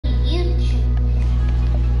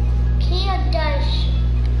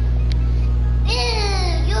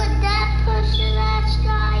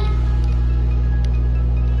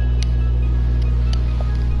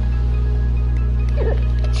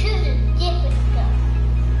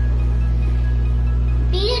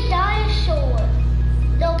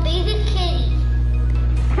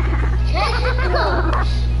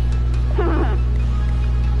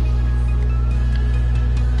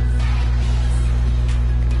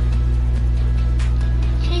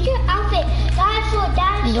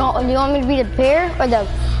No, do you want me to be the bear or the?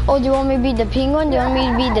 Oh, do you want me to be the penguin? Do you want me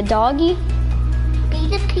to be the doggy? Be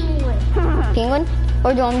the penguin. Penguin? Or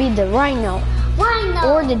do you want me to be the rhino? Rhino.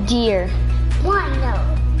 Or the deer? Rhino.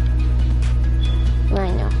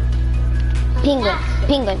 Rhino. Penguin.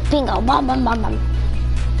 Penguin. Penguin. Bum, bum, bum, bum.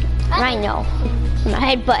 Rhino. I'm gonna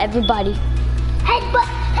headbutt everybody. Headbutt.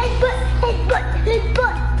 Headbutt. Headbutt.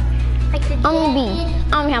 Headbutt. Like the I'm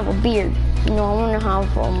gonna have a beard. No, I wanna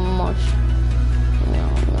have a mush. No.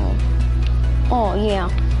 Oh yeah.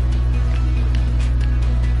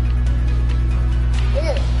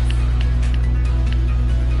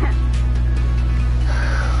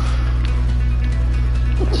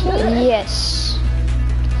 Yes.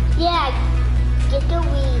 Yeah, get the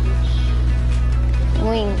wings.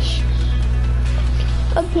 Wings.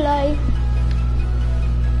 Apply.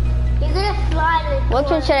 You're gonna fly like Which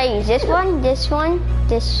one should I use? This one? This one?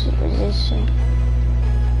 This one?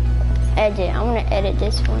 Edit. I'm gonna edit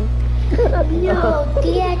this one. No,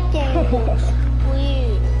 get that.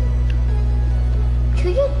 Weird.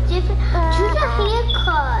 Choose a different. Choose a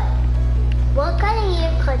haircut. What kind of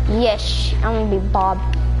haircut? Yes, I'm gonna be Bob.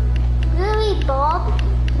 You're gonna be Bob?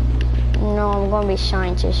 No, I'm gonna be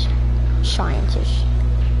scientist. Scientist.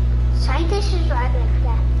 Scientist is right like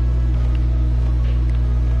that.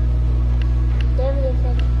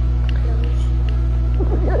 Everything close.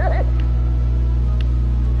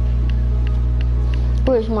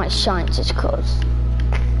 Where's my scientist clothes?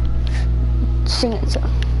 Santa.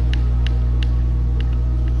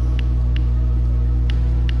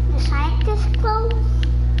 The scientist clothes?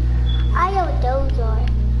 I know what those are.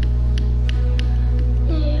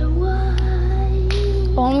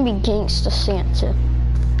 Oh, I'm gonna be Gangsta Santa.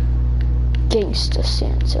 Gangsta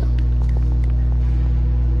Santa.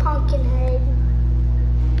 Pumpkin head.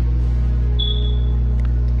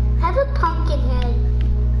 I have a pumpkin head.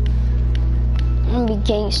 I'm gonna be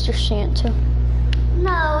Gangster Santa.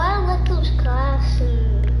 No, I don't like those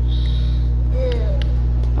glasses. Ew.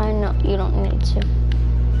 I know, you don't need to.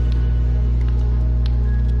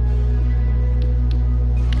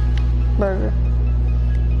 Burger.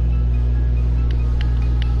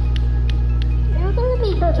 You're gonna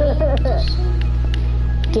be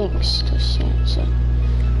Gangsta Santa.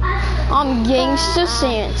 I'm Gangsta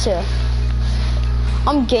Santa.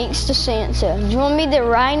 I'm Gangsta Santa. Do you want me the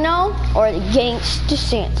rhino or the Gangsta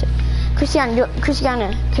Santa? Christiana, do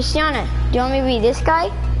you want me to be this guy?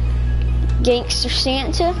 Gangster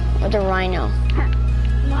Santa or the rhino?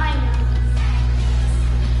 Rhino.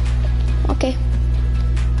 Okay.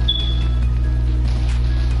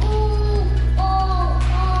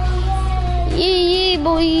 Yeah. Yeah,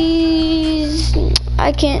 boys.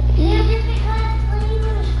 I can't. They have different kind of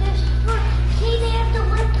flavors, Christopher. See, they have the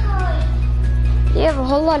one kind. They have a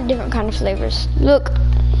whole lot of different kind of flavors. Look,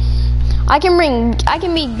 I can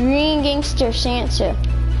be green Gangster Santa.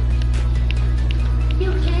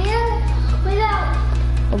 You can?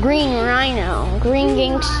 Without. Green Rhino. Green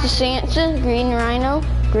Gangsta Santa. Green Rhino.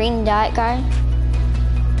 Green Diet Guy.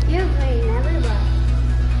 You're green,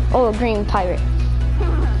 everybody. Oh, a green pirate.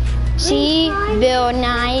 See, Bill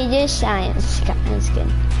Nye the Science Guy.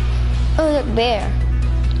 Oh, look, bear.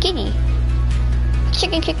 Kitty.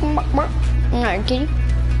 Chicken, bark, bark. No, kitty.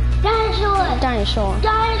 Dinosaur. Dinosaur.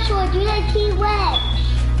 Dinosaur, do that T-Rex.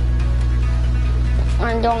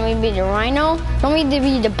 And don't we be the rhino? Don't we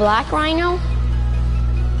be the black rhino?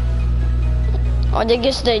 Or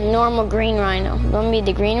just the normal green rhino? Don't be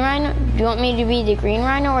the green rhino? Do you want me to be the green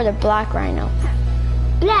rhino or the black rhino?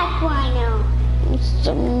 Black rhino.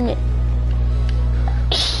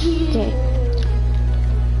 Okay.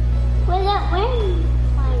 What about red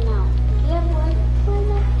rhino? Do you have red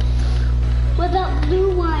rhino? What about blue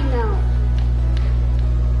rhino?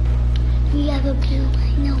 Do you have a blue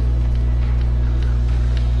rhino?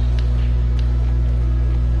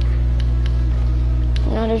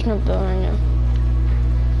 No, there's no blue rhino.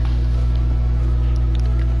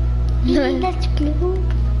 That's blue?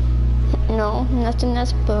 No, nothing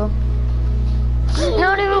that's blue.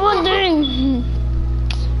 Not even one thing.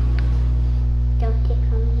 Don't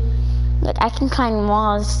take on me. Look, I can climb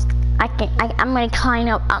walls. I'm gonna climb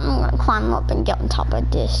up. I'm gonna climb up and get on top of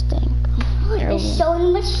this thing. The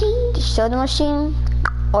sewing machine? The soda machine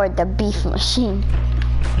or the beef machine.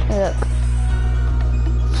 Look.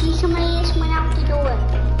 See, somebody just went out the door.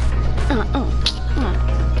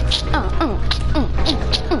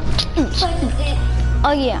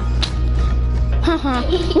 Oh yeah. No,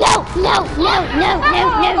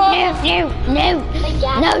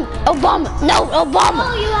 Obama, no, Obama,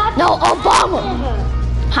 no, Obama.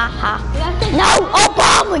 Ha ha. No,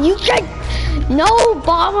 Obama, you can't. No,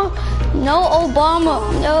 Obama. No, Obama.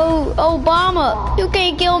 No, Obama. You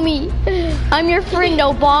can't kill me. I'm your friend,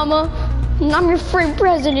 Obama. I'm your friend,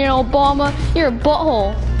 President Obama. You're a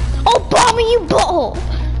butthole. Obama, you butthole.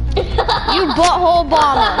 You butthole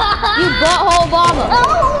Obama. You butthole Obama.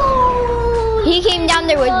 Oh, He came down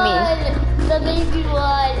there with me. The baby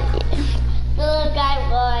won. The little guy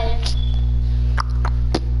won.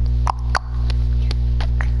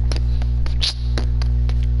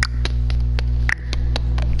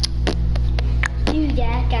 Do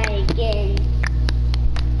that guy again.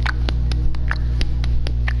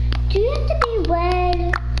 Do you have to be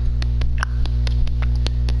red?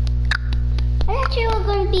 I thought you were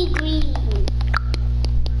going to be green.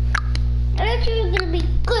 I thought you were going to be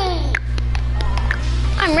green.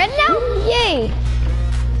 I'm red now? Yay.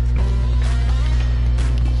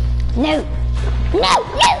 No. No,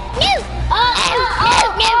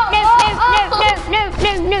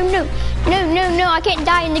 no, no. No, I can't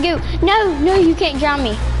die in the goo. No, you can't drown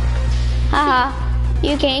me. Haha,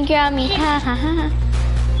 you can't drown me. Ha ha ha.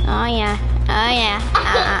 Oh yeah, oh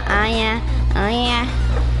yeah.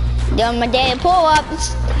 Doing my daily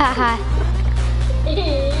pull-ups. Haha.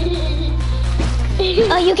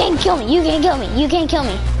 Oh, you can't kill me.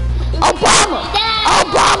 Obama.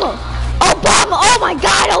 Oh my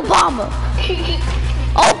God, Obama.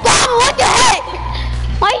 Obama, what the heck?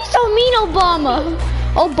 Why are you so mean, Obama?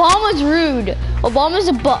 Obama's rude. Obama's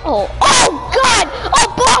a butthole. Oh God,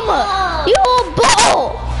 Obama! You old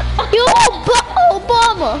butthole! You old butthole,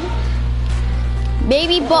 Obama!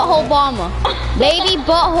 Baby butthole Obama. Baby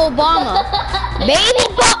butthole Obama. Baby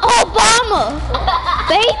butthole Obama.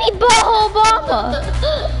 Baby butthole Obama.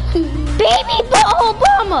 Baby butthole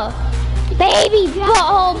Obama. Baby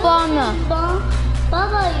butthole Obama.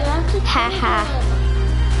 Baba, you have to Haha.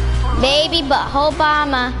 Baby butthole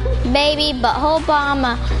Obama. Baby butthole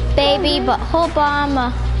Obama. Baby butthole Obama.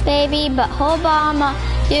 Baby butthole Obama.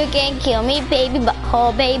 You can't kill me, baby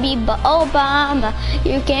butthole, baby butthole Obama.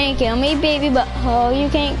 You can't kill me, baby butthole. You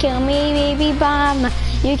can't kill me, baby Obama.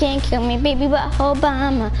 You can't kill me, baby butthole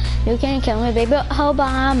Obama. You can't kill me, baby butthole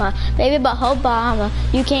Obama. Baby butthole Obama.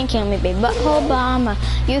 You can't kill me, baby butthole Obama.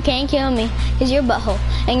 You can't kill me, 'cause you're butthole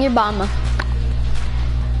and you're Obama.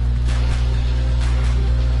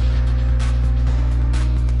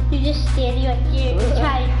 You're just standing right here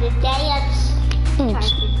trying to dance. Trying to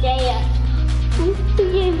dance.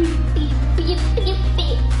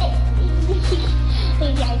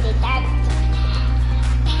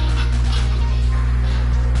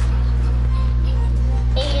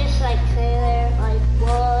 It's like there, like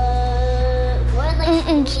what? Like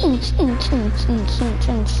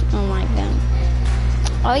Oh my God.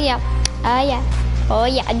 Oh yeah. Oh yeah. Oh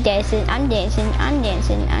yeah. I'm dancing.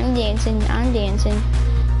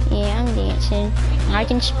 Yeah, I'm dancing. I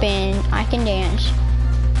can spin. I can dance.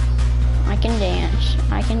 I can dance.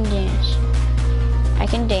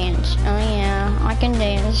 Oh yeah, I can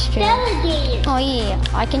dance too. Oh yeah,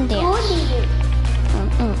 I can dance.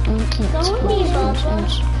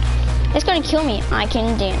 It's gonna kill me. I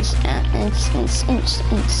can dance.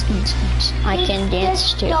 I can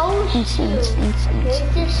dance too.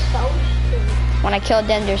 When I kill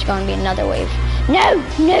them, there's gonna be another wave. No.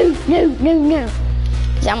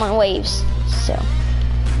 'Cause I'm on waves, so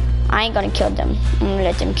I ain't gonna kill them. I'm gonna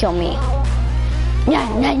let them kill me. No.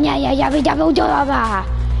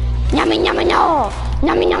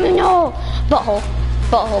 Butthole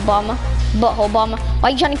Obama. Why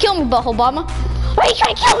are you trying to kill me, butthole Obama?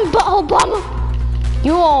 Butthole Obama?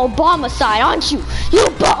 You're on Obama side, aren't you? You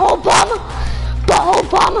butthole Obama.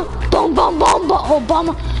 Boom, butthole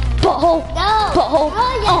Obama. Butthole.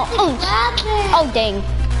 Oh dang.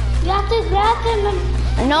 You have to grab them and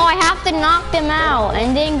No, I have to knock them out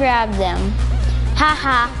and then grab them.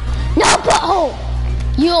 Haha. No, butthole!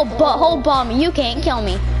 You a butthole Obama. You can't kill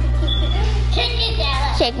me.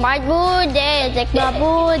 Shake my booty, Yeah. Shake my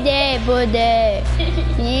booty, Yeah.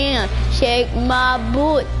 Shake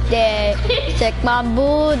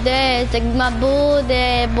my booty,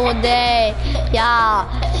 Yeah.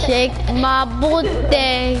 Shake my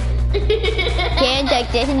booty. Can't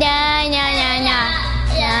take this. Nah.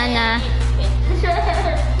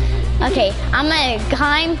 Okay, I'm gonna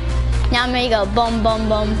climb. Now I'm gonna go boom.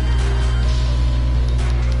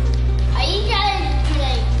 Are you trying to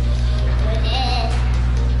like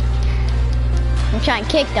I'm trying to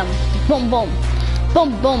kick them. Boom.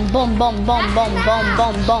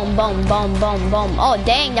 Oh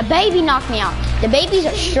dang, the baby knocked me out. The babies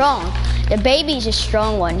are strong. The baby's a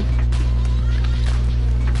strong one.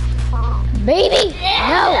 Baby!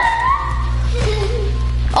 No!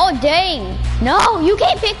 Oh dang! No, you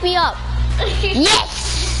can't pick me up.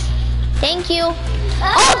 Yes! Thank you.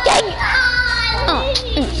 Oh, dang it.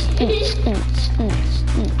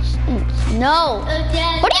 No.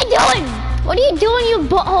 What are you doing? What are you doing, you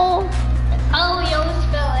butthole? Oh, you almost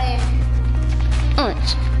fell in.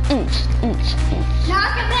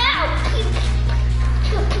 Knock him out.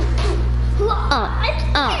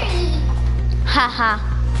 Haha.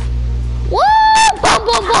 Woo! Boom,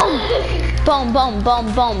 boom, boom. Boom, boom, boom,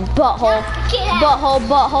 boom. Butthole. Butthole,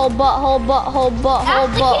 butthole, butthole, butthole, butthole,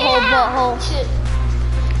 butthole, butthole.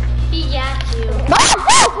 He got you. No,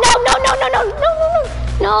 no, no, no, no, no,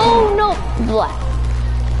 no, no, no. What?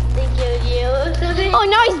 They killed you. Oh,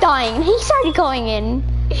 now he's dying. He started going in.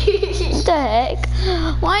 What the heck?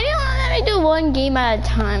 Why do you let me do one game at a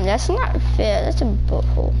time? That's not fair. That's a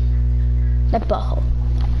butthole. That butthole.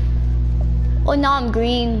 Oh, now I'm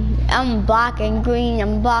green. I'm black and green.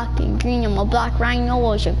 I'm black and green. I'm a black rhino.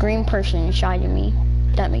 Well, it's a green person inside of me.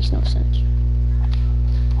 That makes no sense.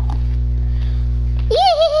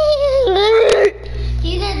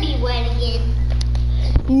 You're gonna be wet again.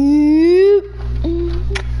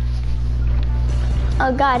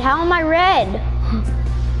 Oh God, how am I red?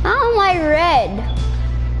 How am I red?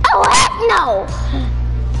 Oh heck no!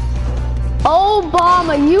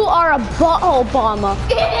 Obama, you are a butthole Obama.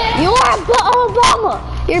 You are a butthole Obama.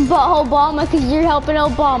 You're butthole Obama because you're helping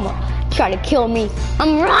Obama. Try to kill me.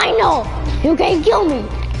 I'm Rhino. You can't kill me.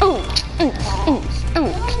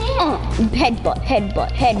 Headbutt,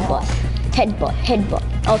 headbutt, headbutt, headbutt, headbutt.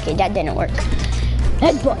 Okay, that didn't work.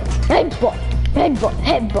 Headbutt, headbutt, headbutt,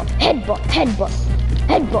 headbutt, headbutt, headbutt,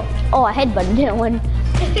 headbutt. Oh, a headbutt didn't win.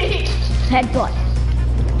 Headbutt,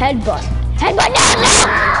 headbutt, headbutt.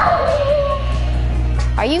 No!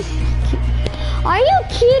 Are you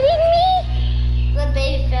kidding me? The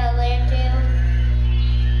baby fell there too.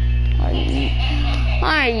 Are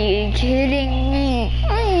you kidding me?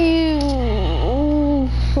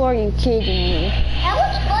 Are you kidding me? How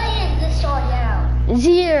much money is this all now? $0.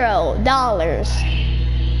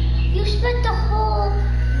 You spent the whole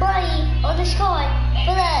money on this card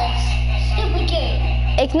for this stupid game.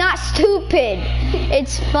 It's not stupid.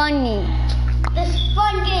 It's funny. This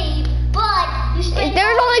fun game, but you spent.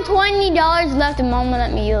 There's only $20 left and Mama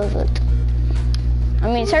let me use it. I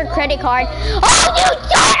mean, it's her credit card. Oh, you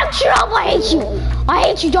Donald Trump! I hate you. I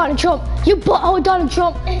hate you, Donald Trump. You butthole Donald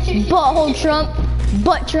Trump. Butthole Trump.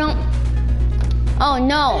 Butt Trump. Oh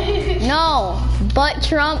no, no, butt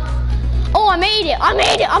Trump. Oh, I made it. I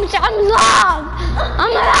made it. I'm alive.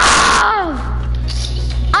 I'm alive.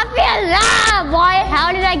 I feel alive. Why?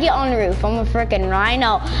 How did I get on the roof? I'm a freaking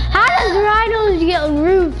rhino. How does rhinos get on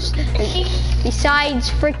roofs? Besides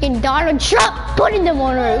freaking Donald Trump putting them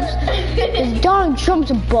on roofs. Because Donald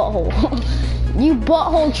Trump's a butthole. You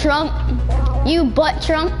butthole Trump. You butt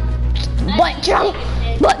Trump. Butt Trump.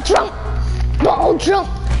 Butt Trump. Butthole Trump.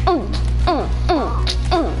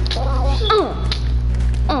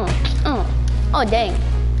 Oh dang.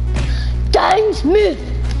 Dang Smith.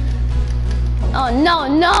 Oh no,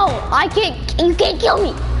 no. I can't, you can't kill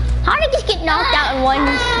me. How did I just get knocked out in one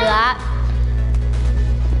slap?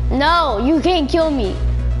 No, you can't kill me.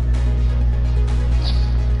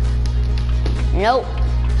 Nope.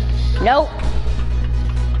 Nope.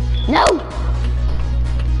 No.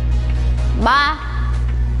 Bye.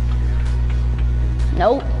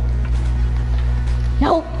 Nope.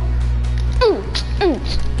 Nope.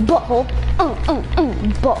 Butthole.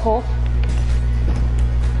 Butthole.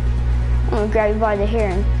 I'm gonna grab you by the hair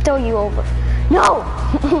and throw you over. No!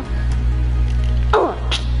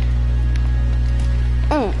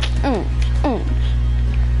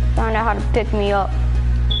 Found out how to pick me up.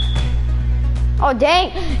 Oh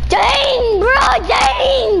dang! Dang, bro!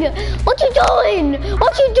 Dang! What you doing?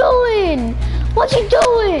 What you doing? What you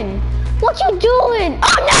doing? What you doing?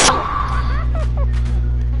 Oh no!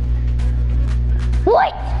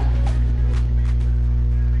 What?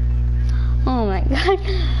 Oh my god.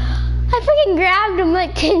 I freaking grabbed him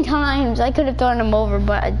like 10 times. I could have thrown him over,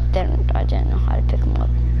 but I didn't know how to pick him up.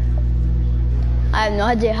 I have no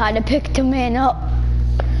idea how to pick the man up.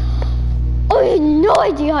 I have no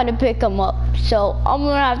idea how to pick him up. So I'm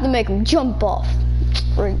gonna have to make him jump off.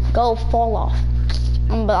 Or go fall off.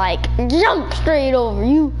 I'm like, jump straight over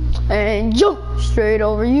you. And jump straight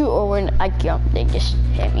over you. Or when I jump, they just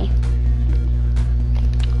hit me.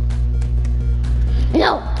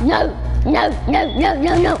 No, no, no, no, no,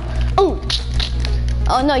 no, no.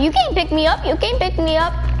 Oh no, you can't pick me up. You can't pick me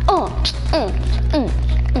up. No,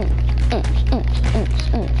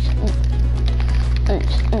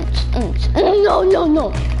 no,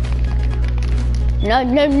 no. No,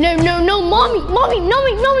 no, no, no, no, mommy, mommy,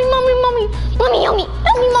 mommy, mommy, mommy, mommy, mommy, mommy,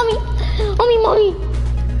 mommy, mommy, mommy, mommy.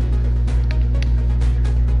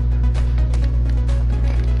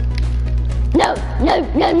 No, no,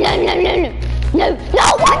 no, no, no, no, no. No, no,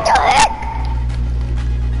 what the heck?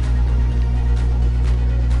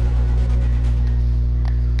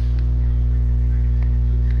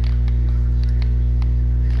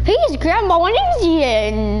 Please, Grandma, when is he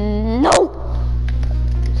in? No.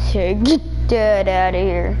 So get that out of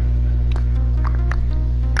here.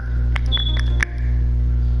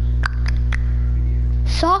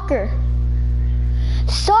 Soccer.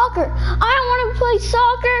 Soccer. I don't want to play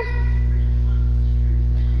soccer.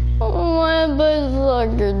 I want to play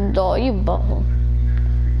soccer, doll. You butthole.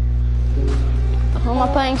 Who am I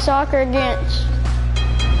playing soccer against?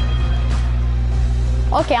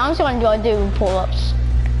 Okay, I'm just gonna do pull-ups.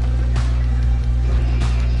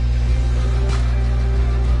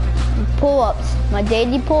 Pull-ups. My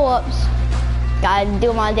daily pull-ups. Gotta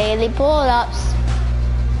do my daily pull-ups.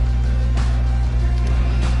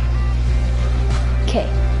 Okay,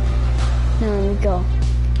 now we go.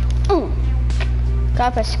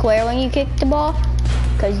 Gotta press square when you kick the ball,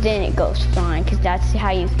 cause then it goes flying, cause that's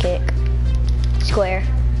how you kick. Square.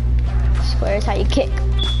 Square is how you kick.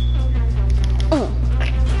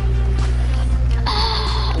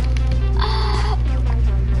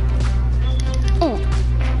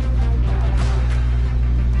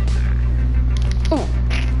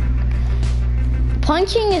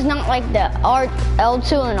 Punching is not like the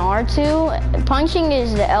L2 and R2. Punching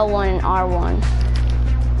is the L1 and R1.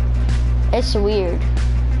 It's weird.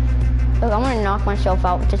 Look, I'm gonna knock myself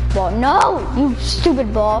out with this ball. No, you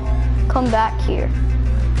stupid ball. Come back here.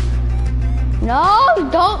 No,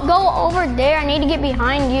 don't go over there. I need to get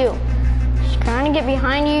behind you. Just trying to get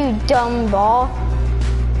behind you, you dumb ball.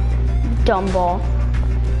 Dumb ball.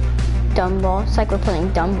 Dumb ball. It's like we're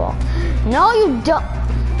playing dumb ball. No, you dumb.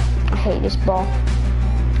 I hate this ball.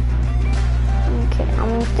 Okay, I'm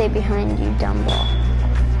gonna stay behind you, dumb ball.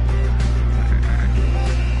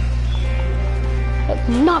 Like,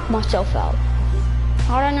 knock myself out.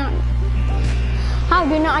 How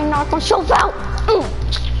did I knock myself out?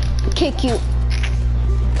 Kick you.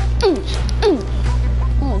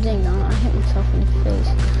 Oh dang, no, I hit myself in the face.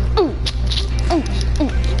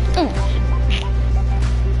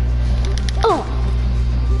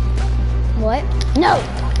 What? No!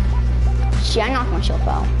 See, I knocked myself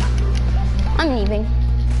out. I'm leaving.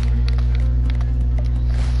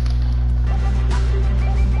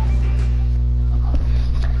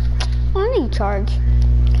 I need to charge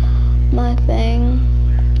my thing.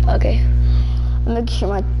 Okay. I'm making sure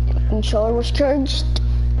my controller was charged.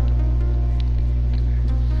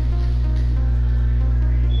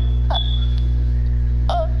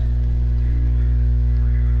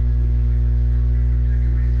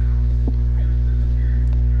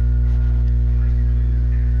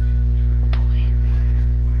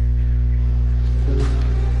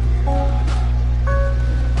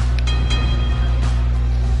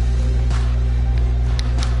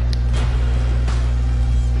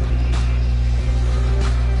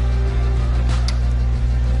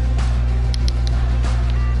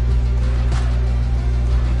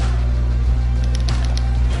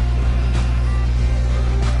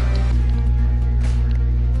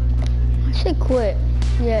 Quit.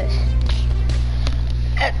 Yes.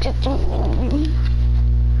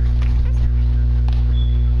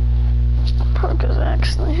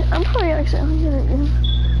 I'm probably accidentally hit it again.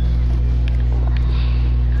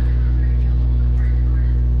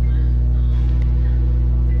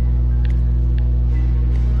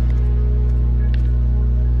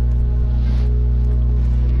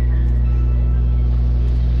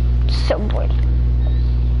 Subway.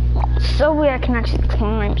 Subway, I can actually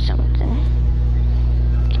climb something.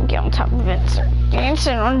 Get on top of it, start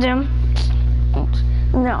dancing on them.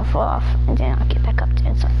 And then I'll fall off. And then I'll get back up there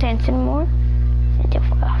and start dancing more. And then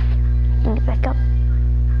fall off. And get back up.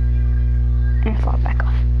 And fall back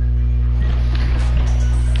off.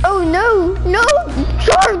 Oh no! No!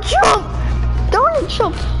 Donald Trump! Donald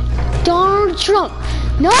Trump! Donald Trump!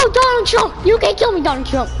 No, Donald Trump! You can't kill me, Donald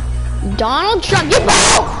Trump! Donald Trump, you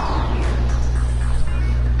butthole!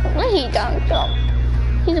 I hate Donald Trump.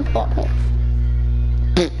 He's a butthole.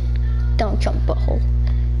 Donald Trump butthole.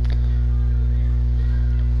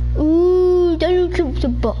 Ooh, Donald Trump's a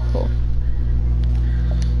butthole.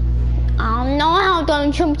 I don't know how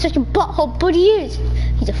Donald Trump's such a butthole, but he is.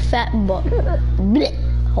 He's a fat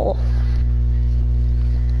butthole.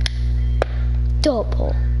 Dope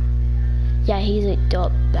hole. Yeah, he's a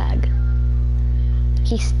dope bag.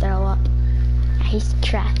 He's throw up. He's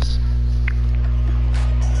trash.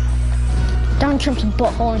 Donald Trump's a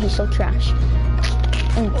butthole and he's so trash.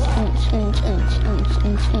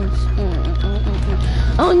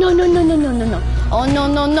 Oh no no no no no no no. Oh no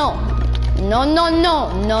no no. No no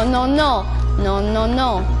no no no no.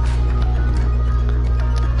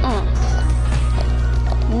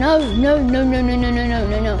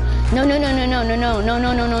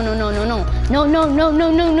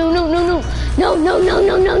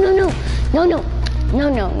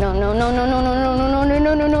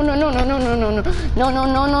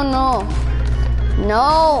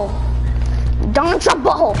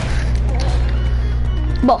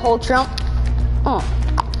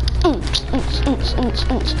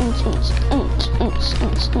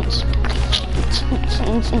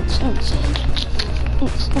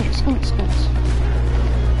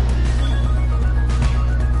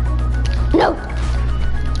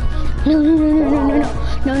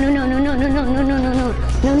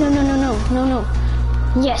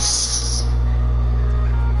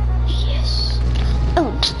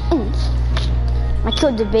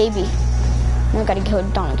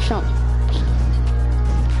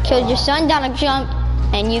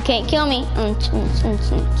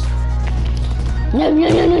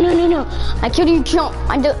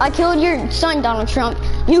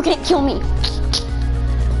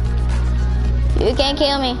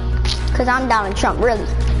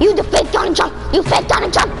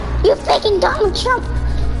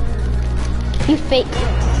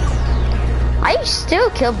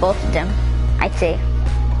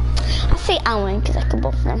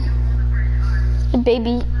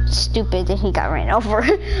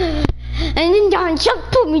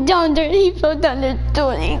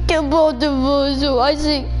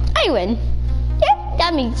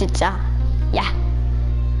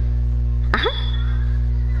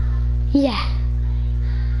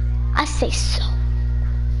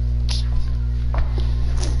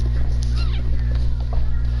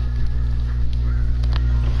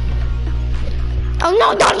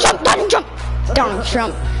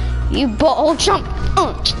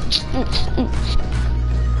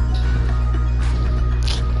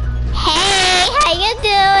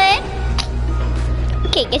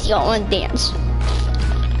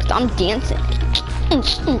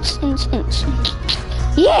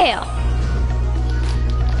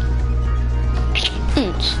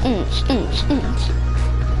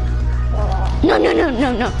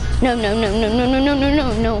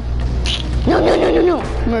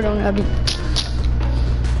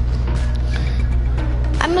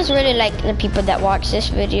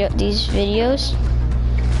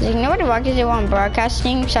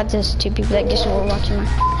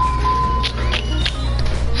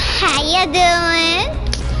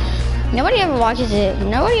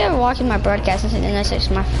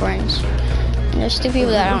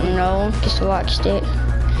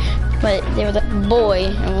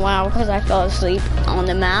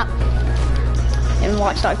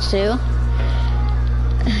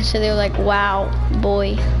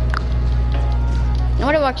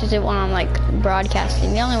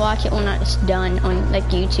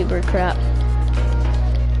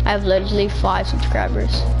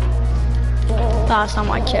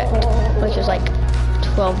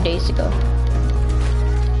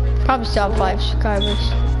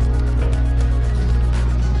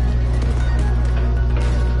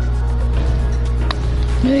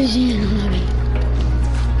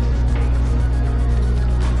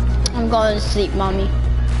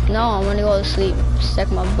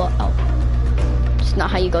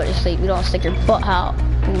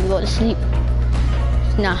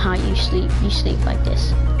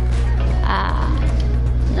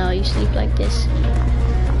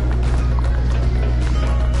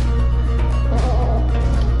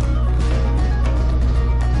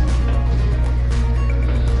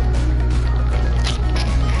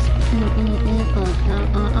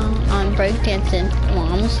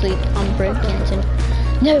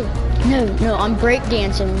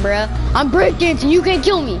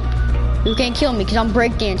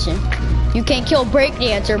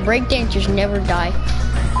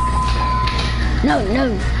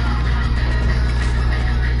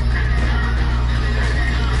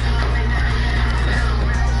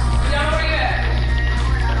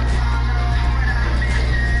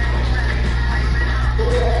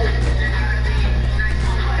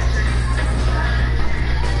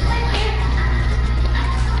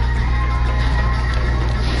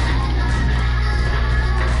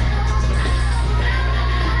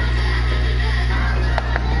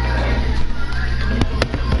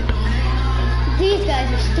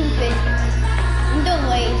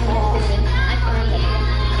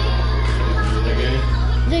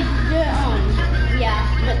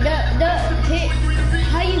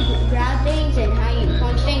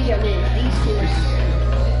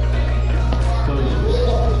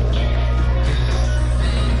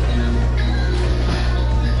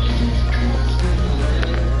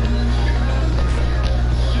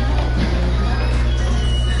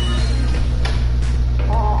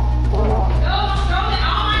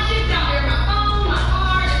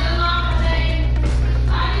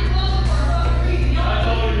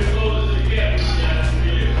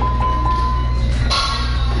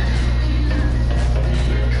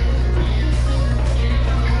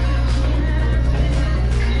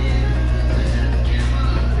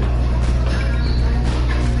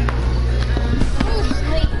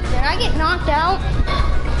 knocked out?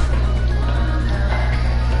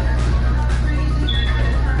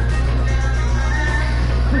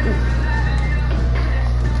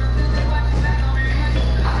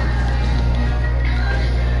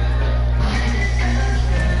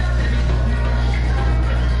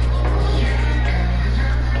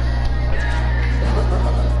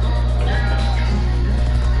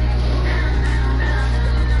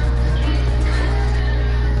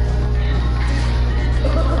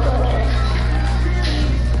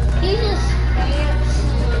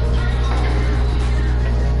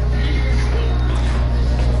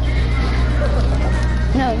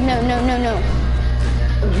 No.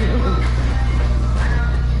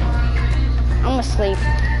 I'm asleep.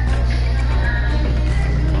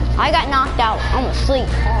 I got knocked out. I'm asleep.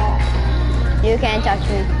 You can't touch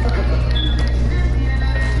me.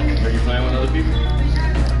 Are you playing with other people?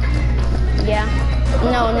 Yeah.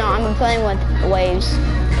 No, I'm playing with waves.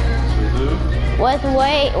 With who?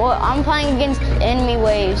 Well, I'm playing against enemy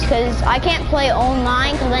waves because I can't play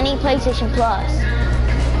online because I need PlayStation Plus.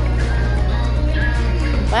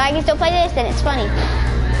 But I can still play this, and it's funny.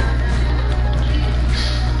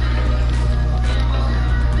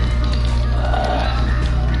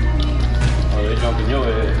 Oh, they jumping your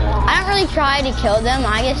head now. I don't really try to kill them.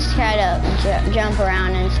 I just try to jump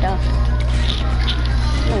around and stuff.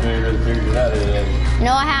 You ain't really figured it out yet.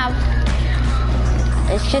 No, I have.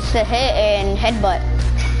 It's just a hit and headbutt.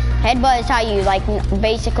 Headbutt is how you like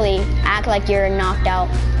basically act like you're knocked out.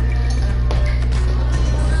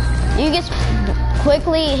 You just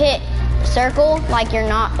quickly hit circle like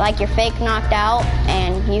you're fake knocked out,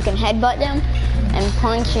 and you can headbutt them. And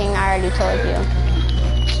punching, I already told you.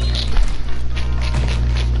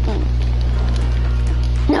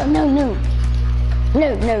 No. No.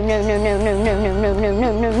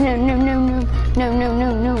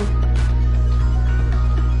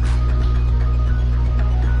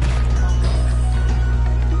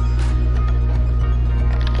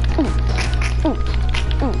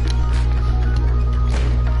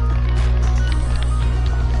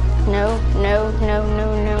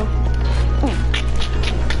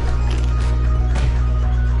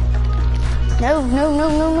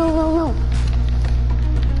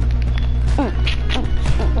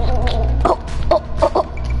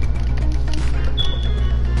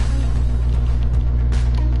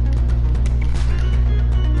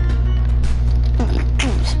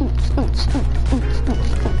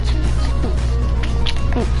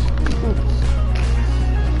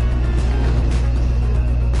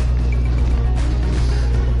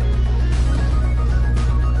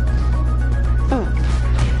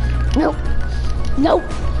 No.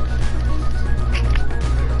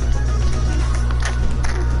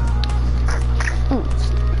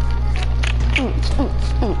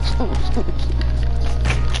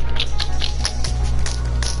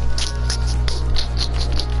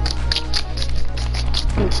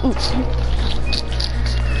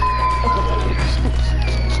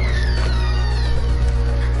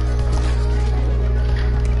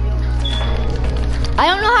 I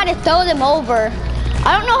don't know how to throw them over.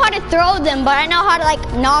 I don't know how to throw them, but I know how to like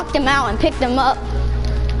knock them out and pick them up.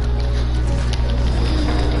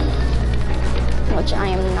 Which I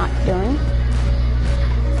am not doing.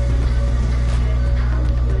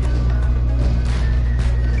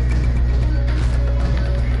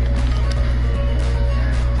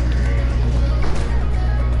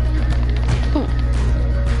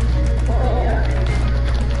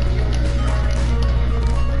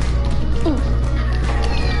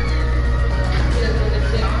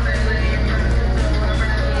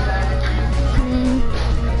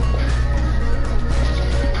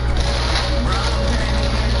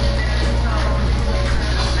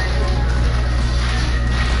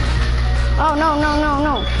 Oh, no. No.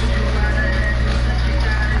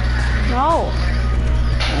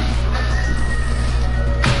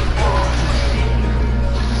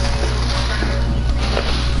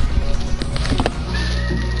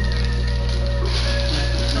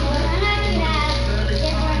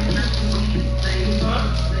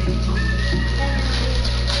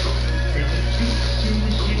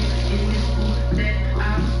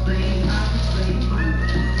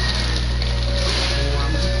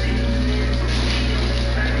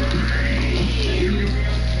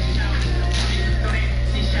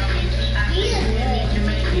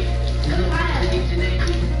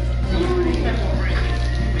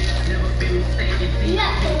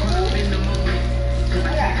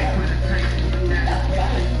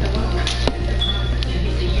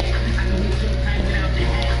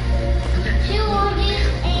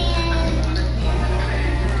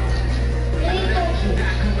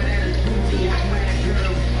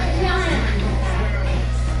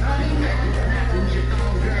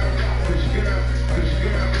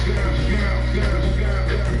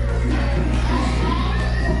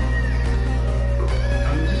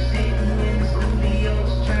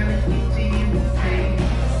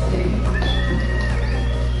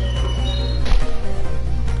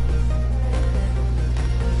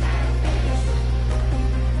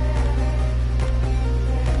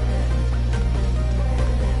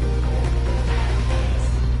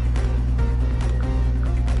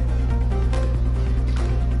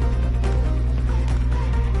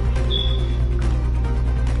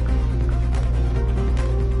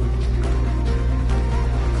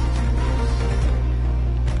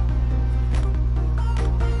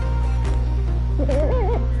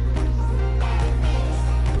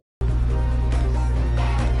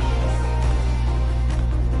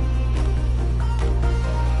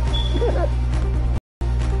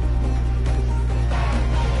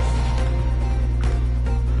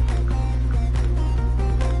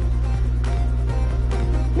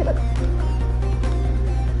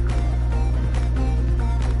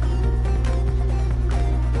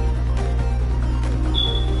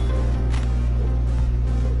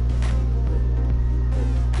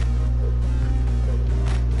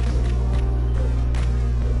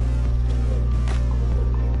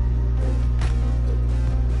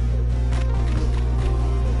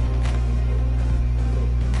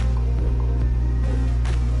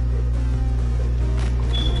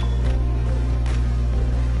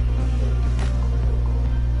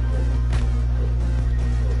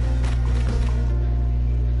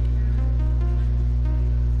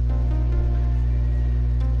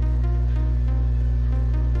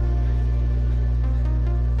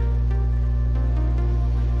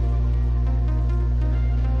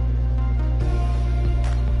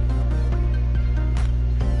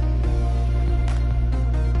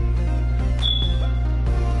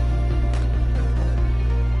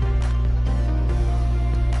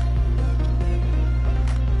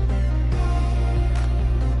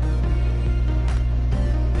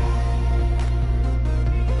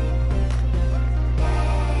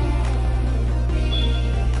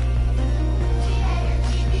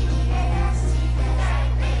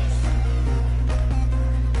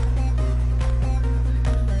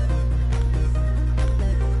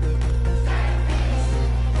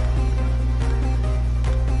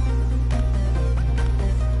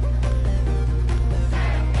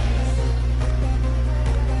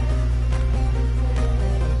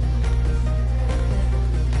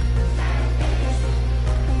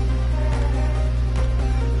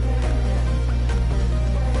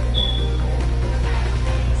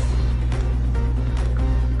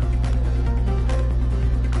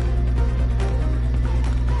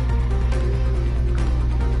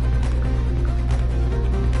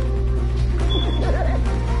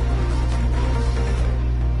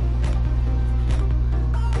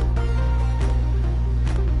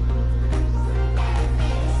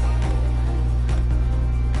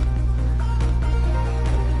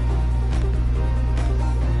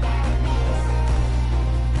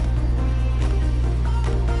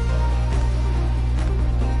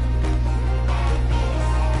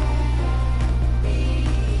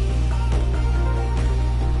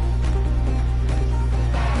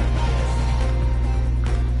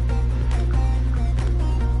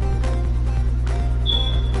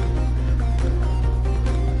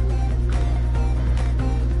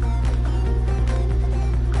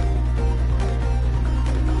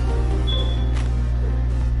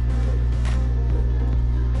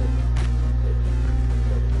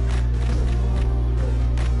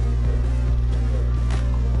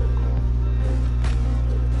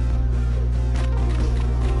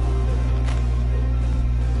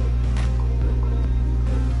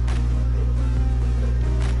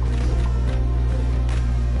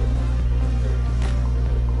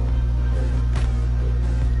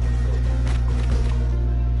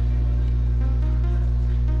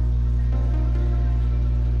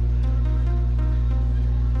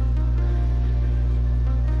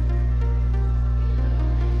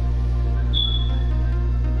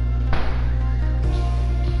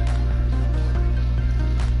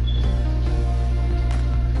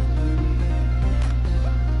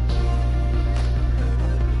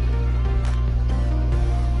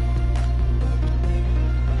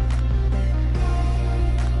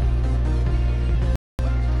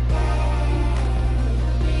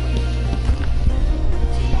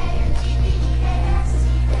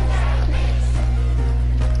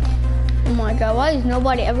 Why does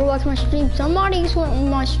nobody ever watch my stream? Somebody just went on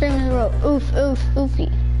my stream and wrote oof, oof, oofy.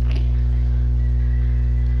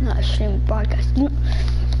 Not a stream, broadcast. You know,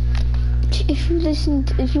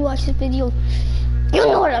 if you watch this video, you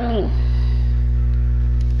know what I mean.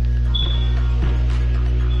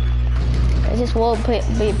 This will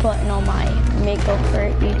be putting on my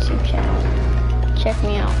makeover YouTube channel. Check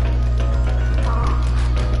me out.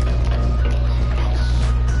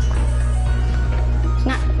 It's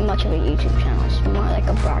not much of a YouTube channel, it's more like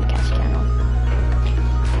a broadcast channel.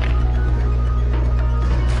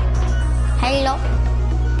 Hello.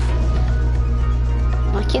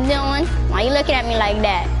 What you doing? Why you looking at me like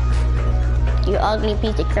that? You ugly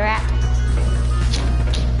piece of crap.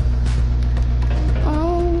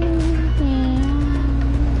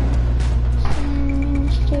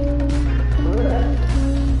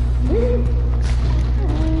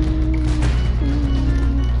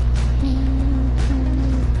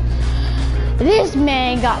 This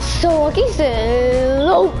man got so lucky,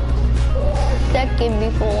 so second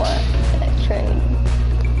before that trade.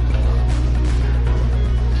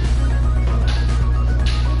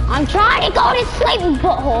 I'm trying to go to sleep, you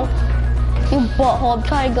butthole. You butthole, I'm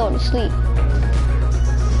trying to go to sleep.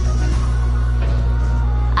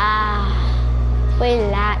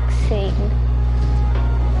 Relaxing.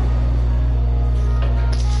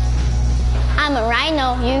 I'm a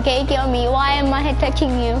rhino, you can't kill me. Why am I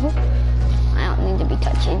touching you? I don't need to be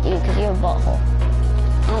touching you because you're a butthole.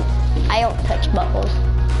 I don't touch buttholes.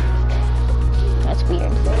 That's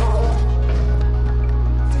weird.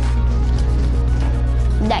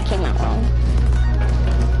 That came out wrong.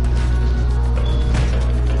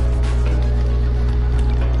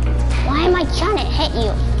 Why am I trying to hit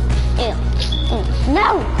you? Ew.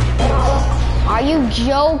 No! Are you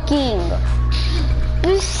joking?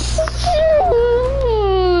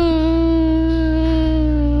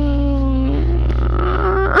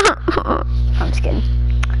 I'm just kidding.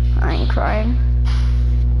 I ain't crying.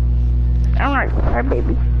 I'm not crying,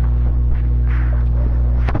 baby.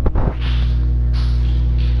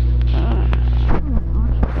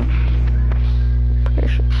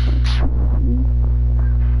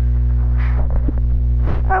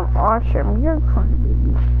 I'm awesome. You're a crying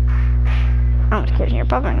baby. I'm just kidding. You're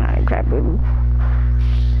probably not a cry baby.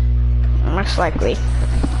 Most likely.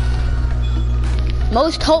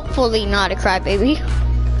 Most hopefully not a crybaby.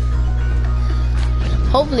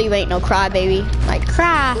 Hopefully you ain't no crybaby. Like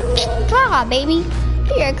cry baby.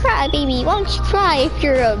 You're a crybaby. Why don't you cry if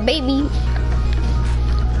you're a baby?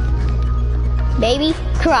 Baby,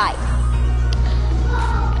 cry.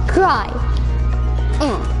 Cry.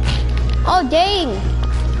 Oh dang.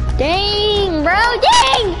 Dang, bro,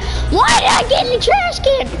 dang! Why did I get in the trash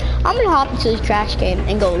can? I'm gonna hop into the trash can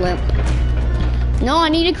and go limp. No, I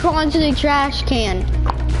need to crawl into the trash can.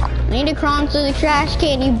 I need to crawl into the trash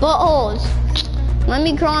can, you buttholes. Let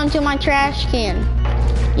me crawl into my trash can.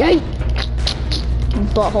 Yay!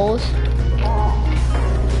 Buttholes.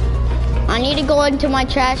 I need to go into my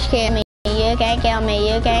trash can. You can't kill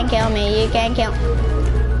me, you can't kill me, you can't kill me.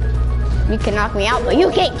 You can knock me out, but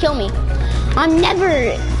you can't kill me. I'm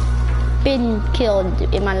never been killed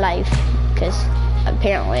in my life, because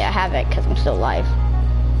apparently I haven't, because I'm still alive.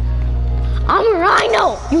 I'm a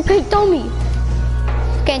rhino! You can't throw me!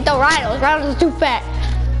 You can't throw rhinos. Rhinos are too fat.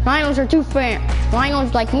 Rhinos are too fat.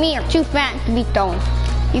 Rhinos like me are too fat to be thrown.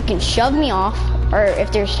 You can shove me off, or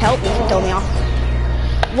if there's help, you can throw me off.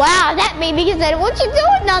 Wow, that made me get what you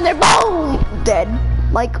doing down there? Boom! Dead.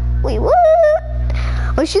 Like, wait, what?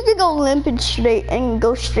 I should go limp and straight and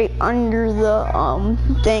go straight under the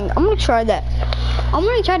thing. I'm gonna try that. I'm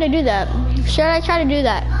gonna try to do that. Should I try to do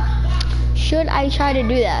that? Should I try to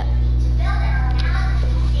do that?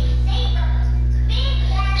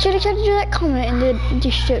 Should I try to do that? Comment in the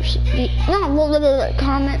description.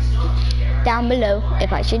 Comment down below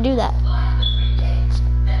if I should do that.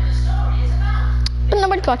 But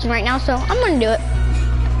nobody's watching right now, so I'm gonna do it.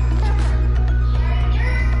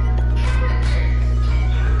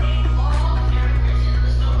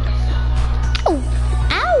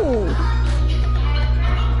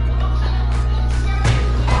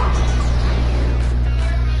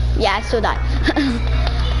 Yeah, I still died.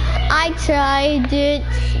 I tried it,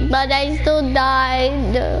 but I still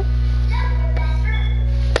died.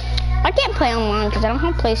 I can't play online because I don't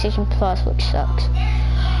have PlayStation Plus, which sucks.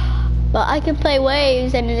 But I can play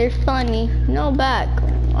Waves and they're funny. No back.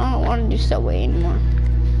 I don't want to do Subway anymore.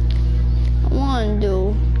 I want to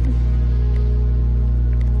do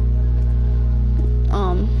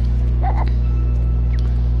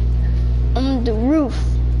the roof.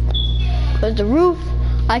 Cause the roof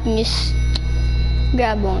I can just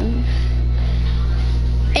grab one.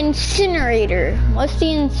 Incinerator. What's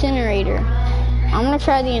the incinerator? I'm gonna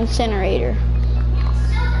try the incinerator.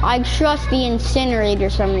 I trust the incinerator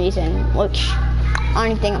for some reason, which I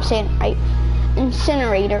don't even think I'm saying right.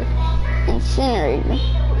 Incinerator. Incinerator.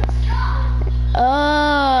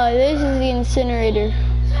 Oh, this is the incinerator.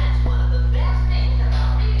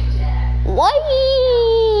 What?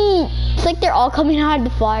 It's like they're all coming out of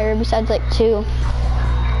the fire besides like 2.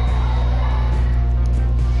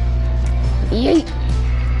 Yeet.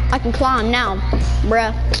 I can climb now,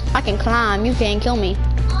 bruh. I can climb. You can't kill me.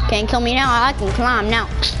 Can't kill me now. I can climb now.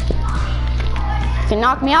 You can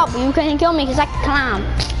knock me out, but you can't kill me because I can climb.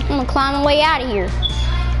 I'm gonna climb my way out of here.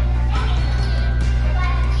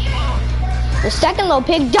 The second little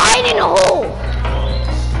pig died in a hole.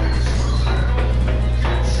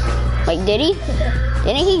 Wait, did he?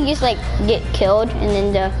 Didn't he just like get killed and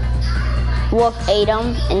then the wolf ate him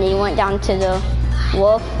and then he went down to the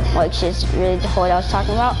wolf, which is really the hole I was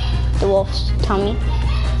talking about. The wolf's tummy.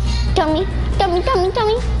 Tummy, tummy, tummy,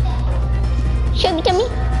 tummy. Chubby tummy,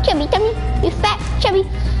 chubby tummy. You fat, chubby.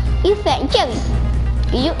 You fat and chubby.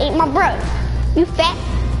 You ate my bro. You fat.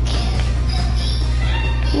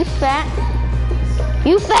 You fat.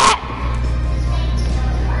 You fat.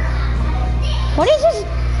 What is this?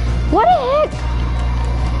 What the heck?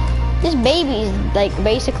 This baby's like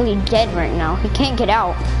basically dead right now. He can't get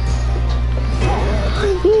out.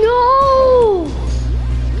 No!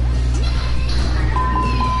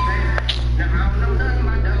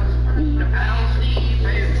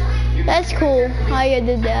 That's cool how you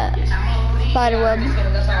did that. Spiderweb.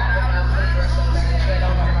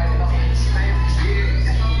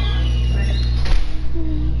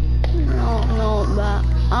 I don't know, but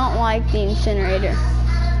I don't like the incinerator.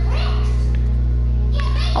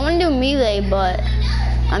 I want to do melee, but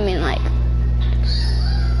I mean like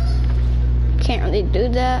can't really do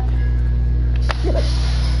that.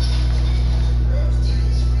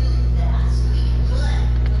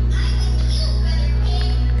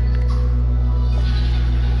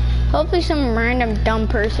 Hopefully some random dumb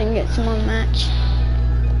person gets him on match.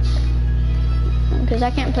 Because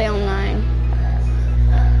I can't play online.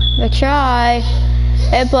 But try.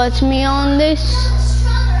 It puts me on this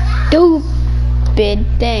stupid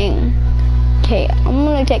thing. Okay, I'm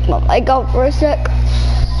gonna take my mic out for a sec.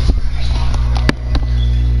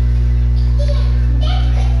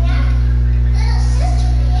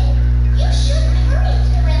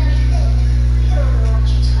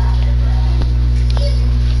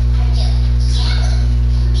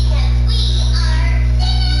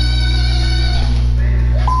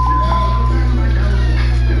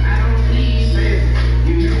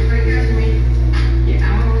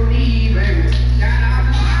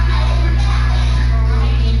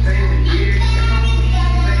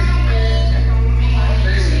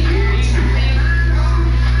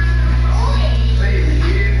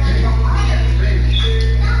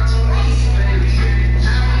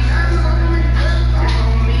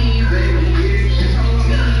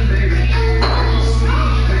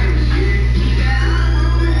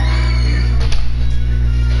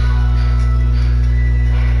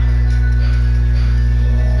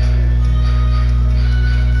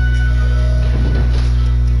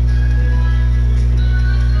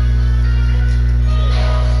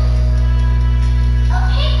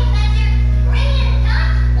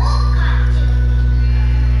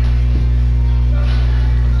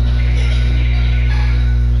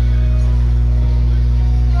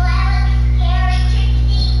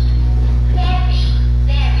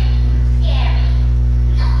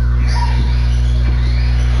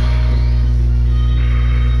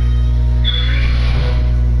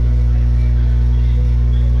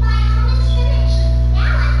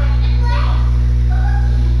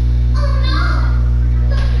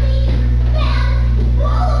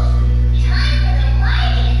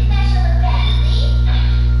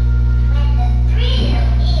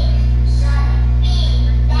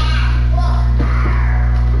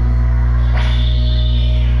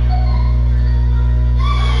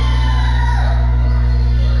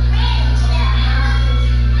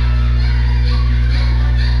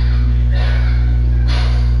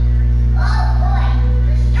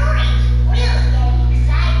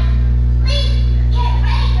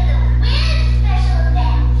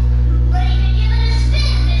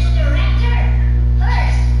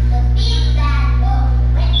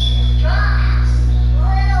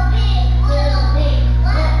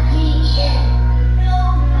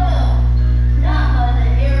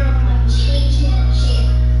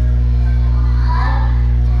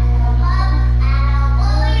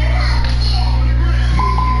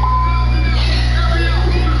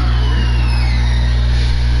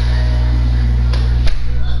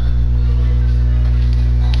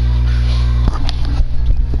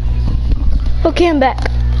 Okay, I'm back.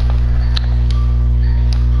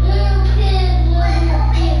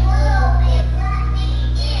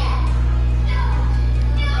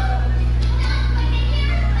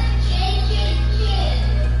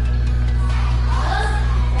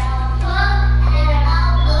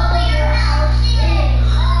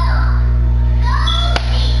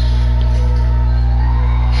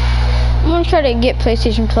 I'm gonna try to get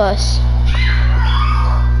PlayStation Plus.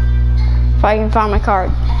 If I can find my card.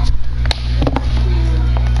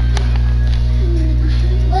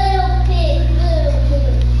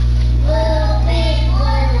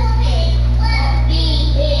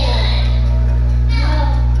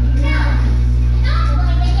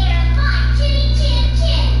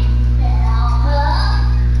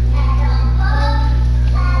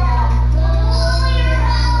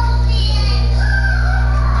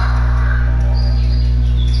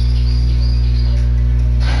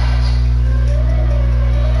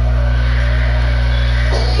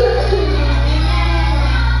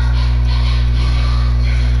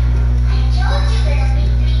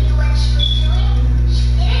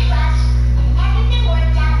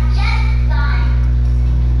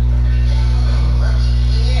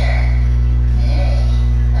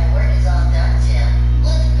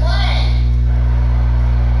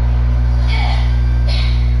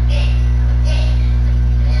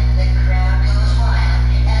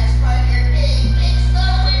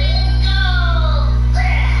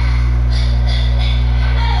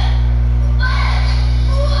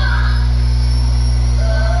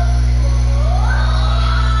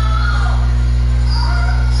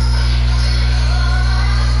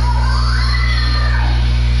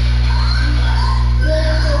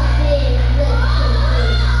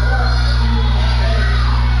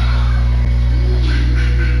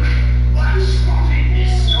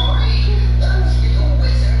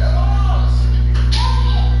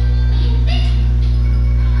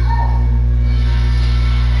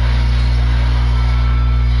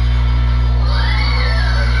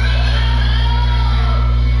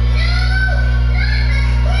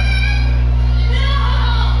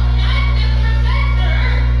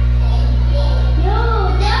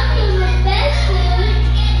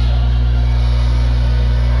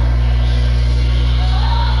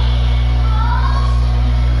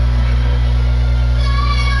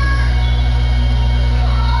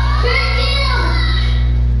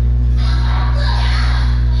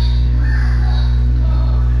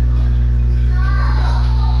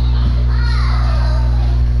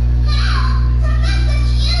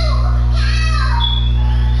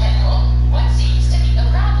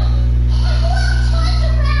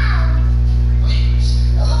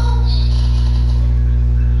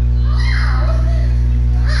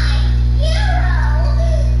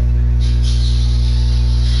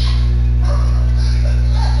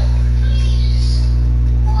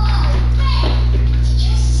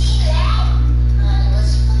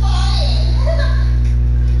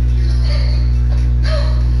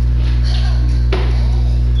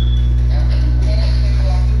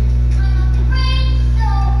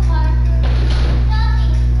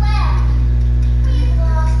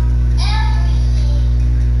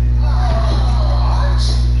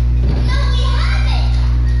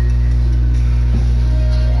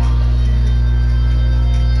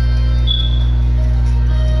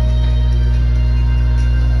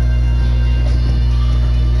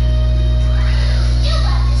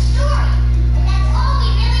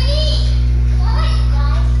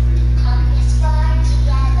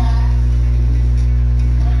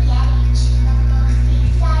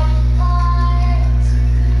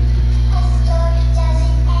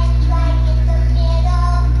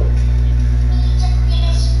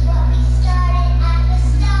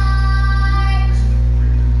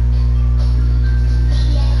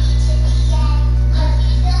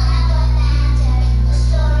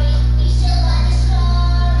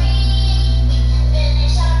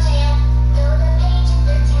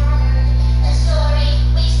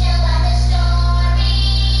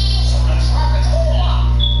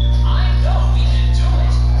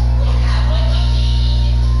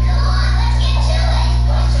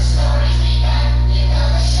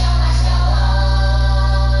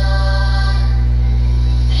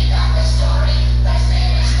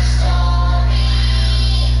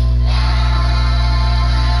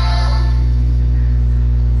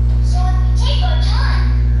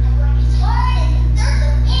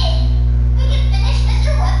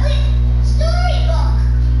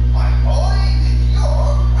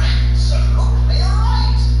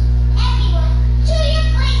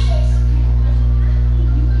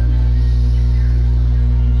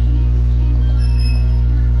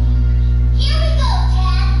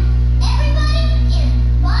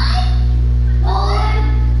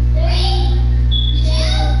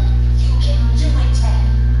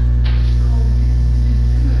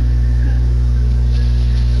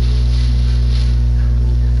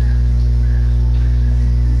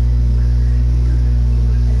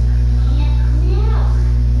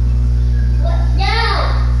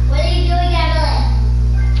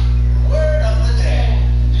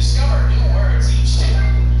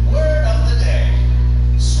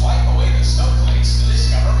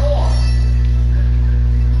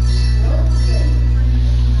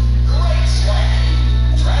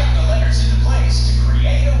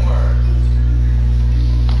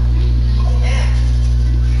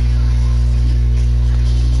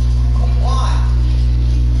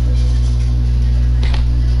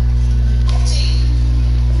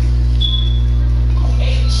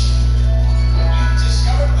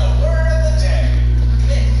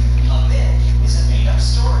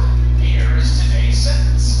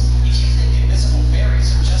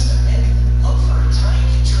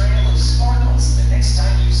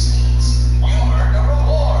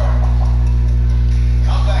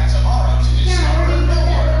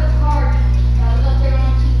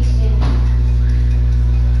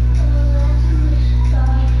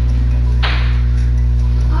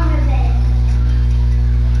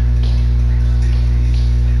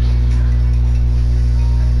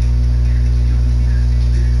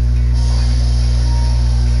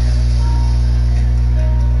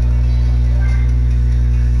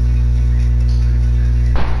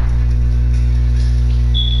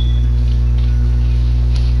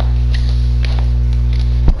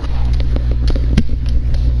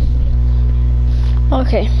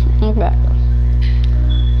 Okay, I'm back.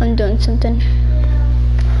 I'm doing something.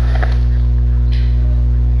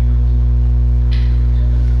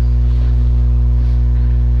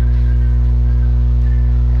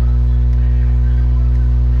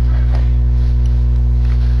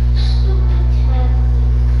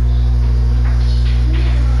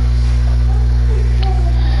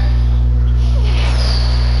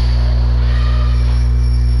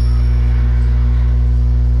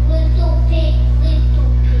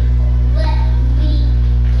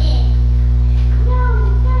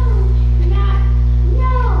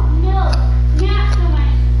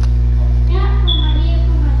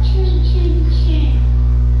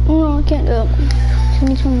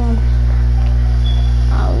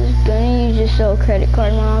 Credit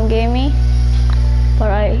card my mom gave me, but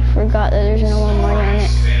I forgot that there's no more money on it,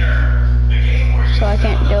 so I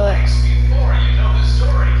can't do it.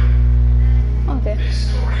 Okay.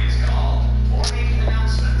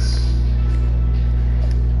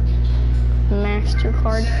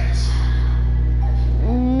 MasterCard.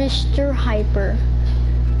 Mr. Hyper.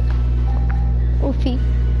 Oofy.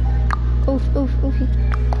 Oofy.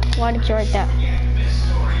 Why did you write that?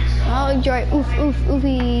 Why did you write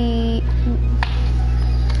oofy?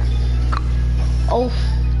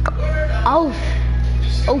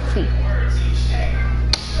 Oofy.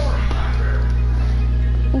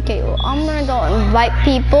 Okay, well, I'm gonna go invite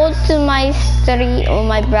people to my study or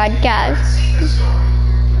my broadcast.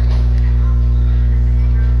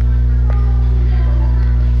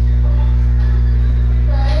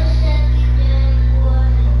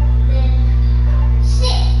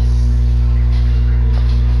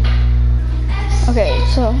 Okay,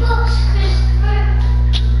 so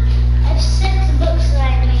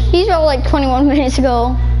these are like 21 minutes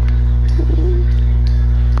ago.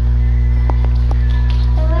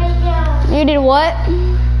 You did what?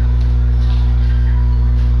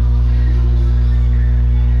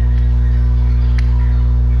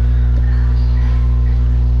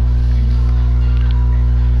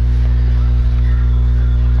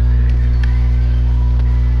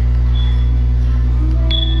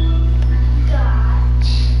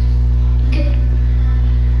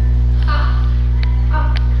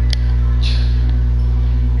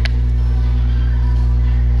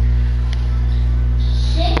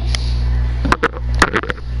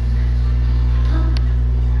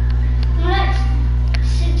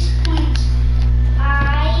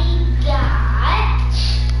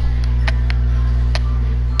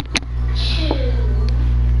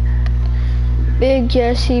 Big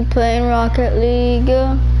Jesse playing Rocket League.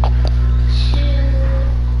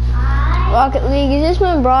 Rocket League, is this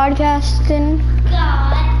one broadcasting?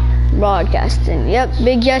 Broadcasting, yep,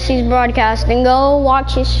 Big Jesse's broadcasting. Go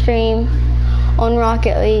watch his stream on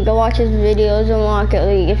Rocket League. Go watch his videos on Rocket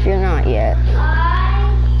League if you're not yet.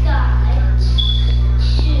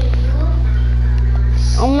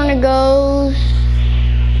 I'm gonna go.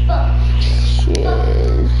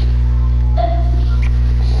 Shiz.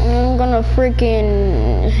 I'm gonna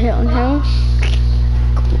freaking hit on him.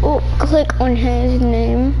 Oh, click on his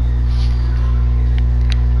name.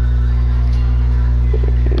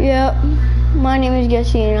 Yep, my name is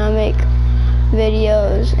Jesse and I make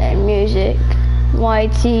videos and music.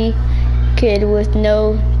 YT kid with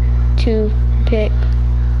no toothpick.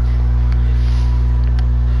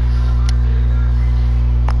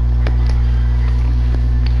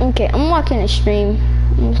 Okay, I'm watching a stream.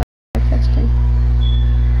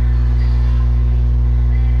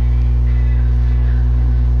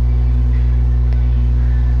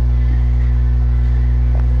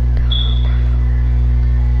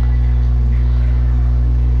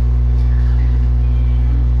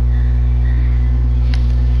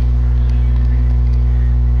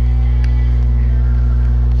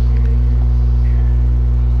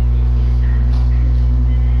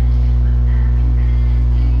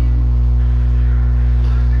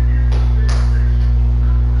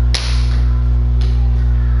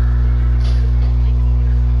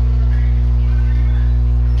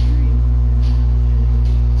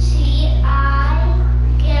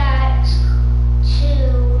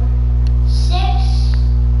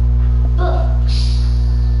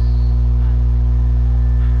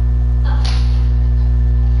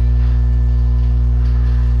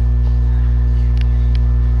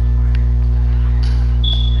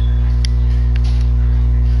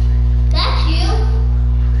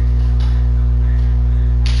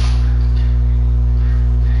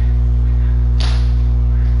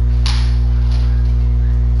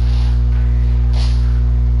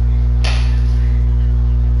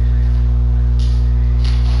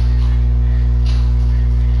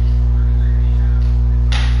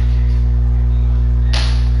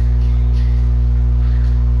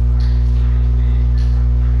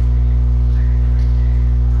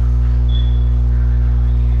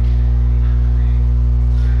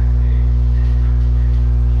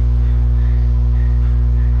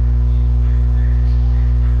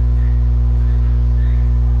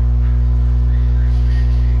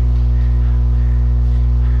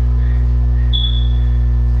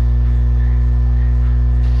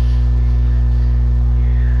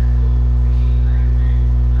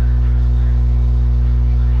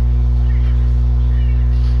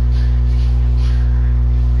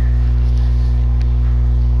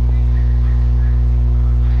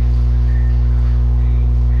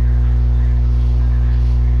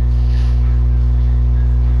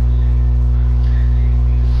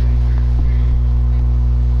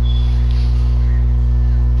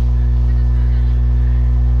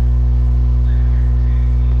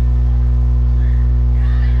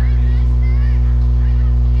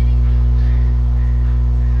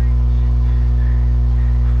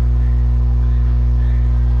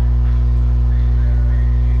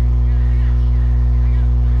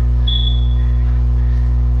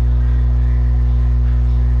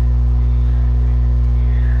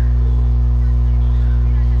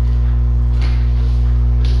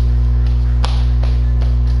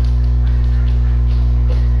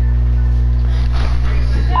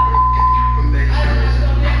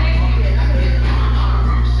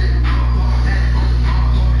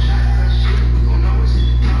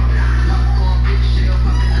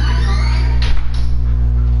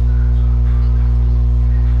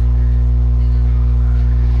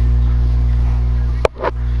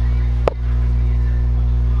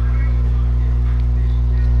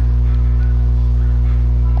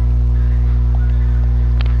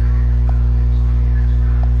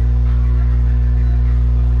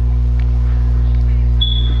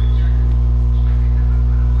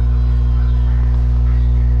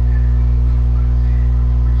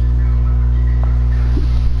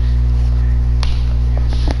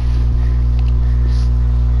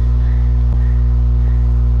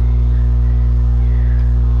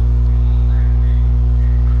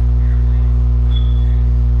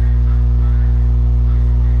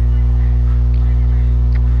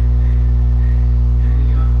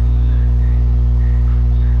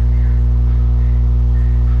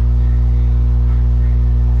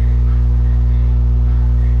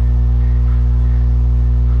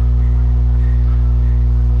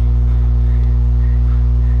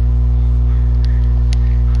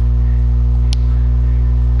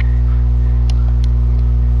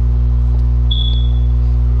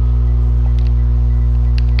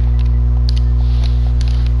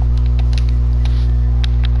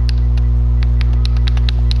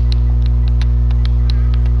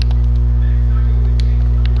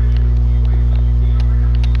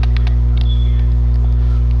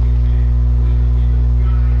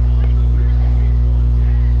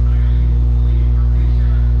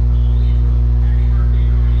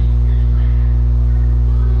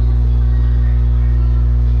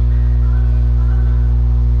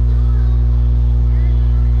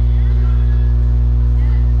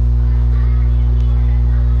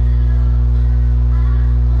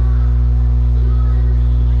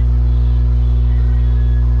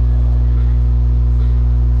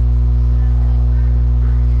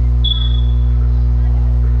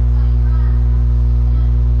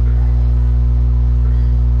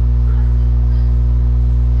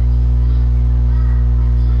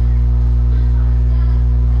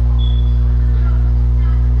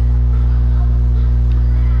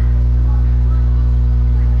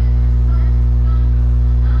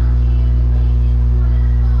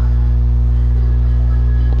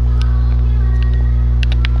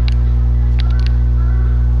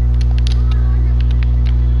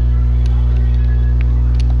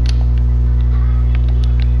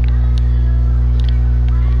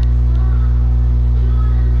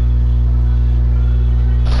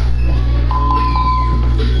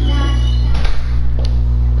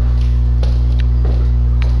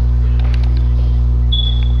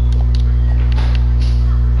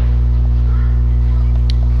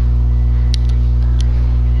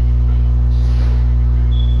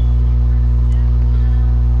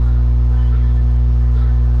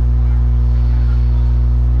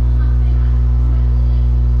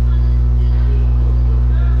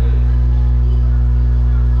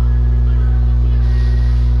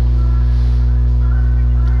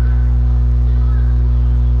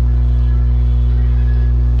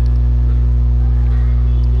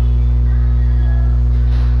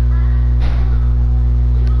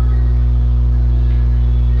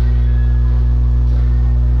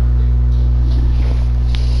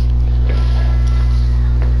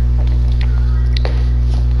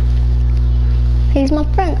 he's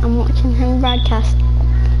my friend. I'm watching him broadcast.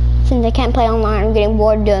 Since I can't play online, I'm getting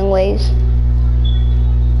bored doing waves.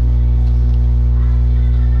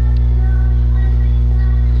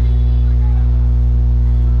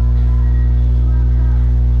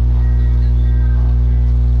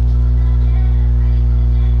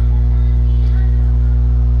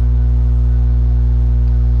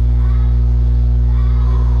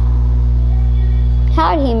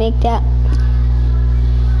 How did he make that?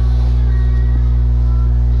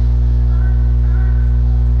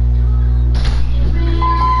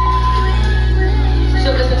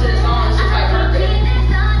 She'll listen to the song, she'll type her grade.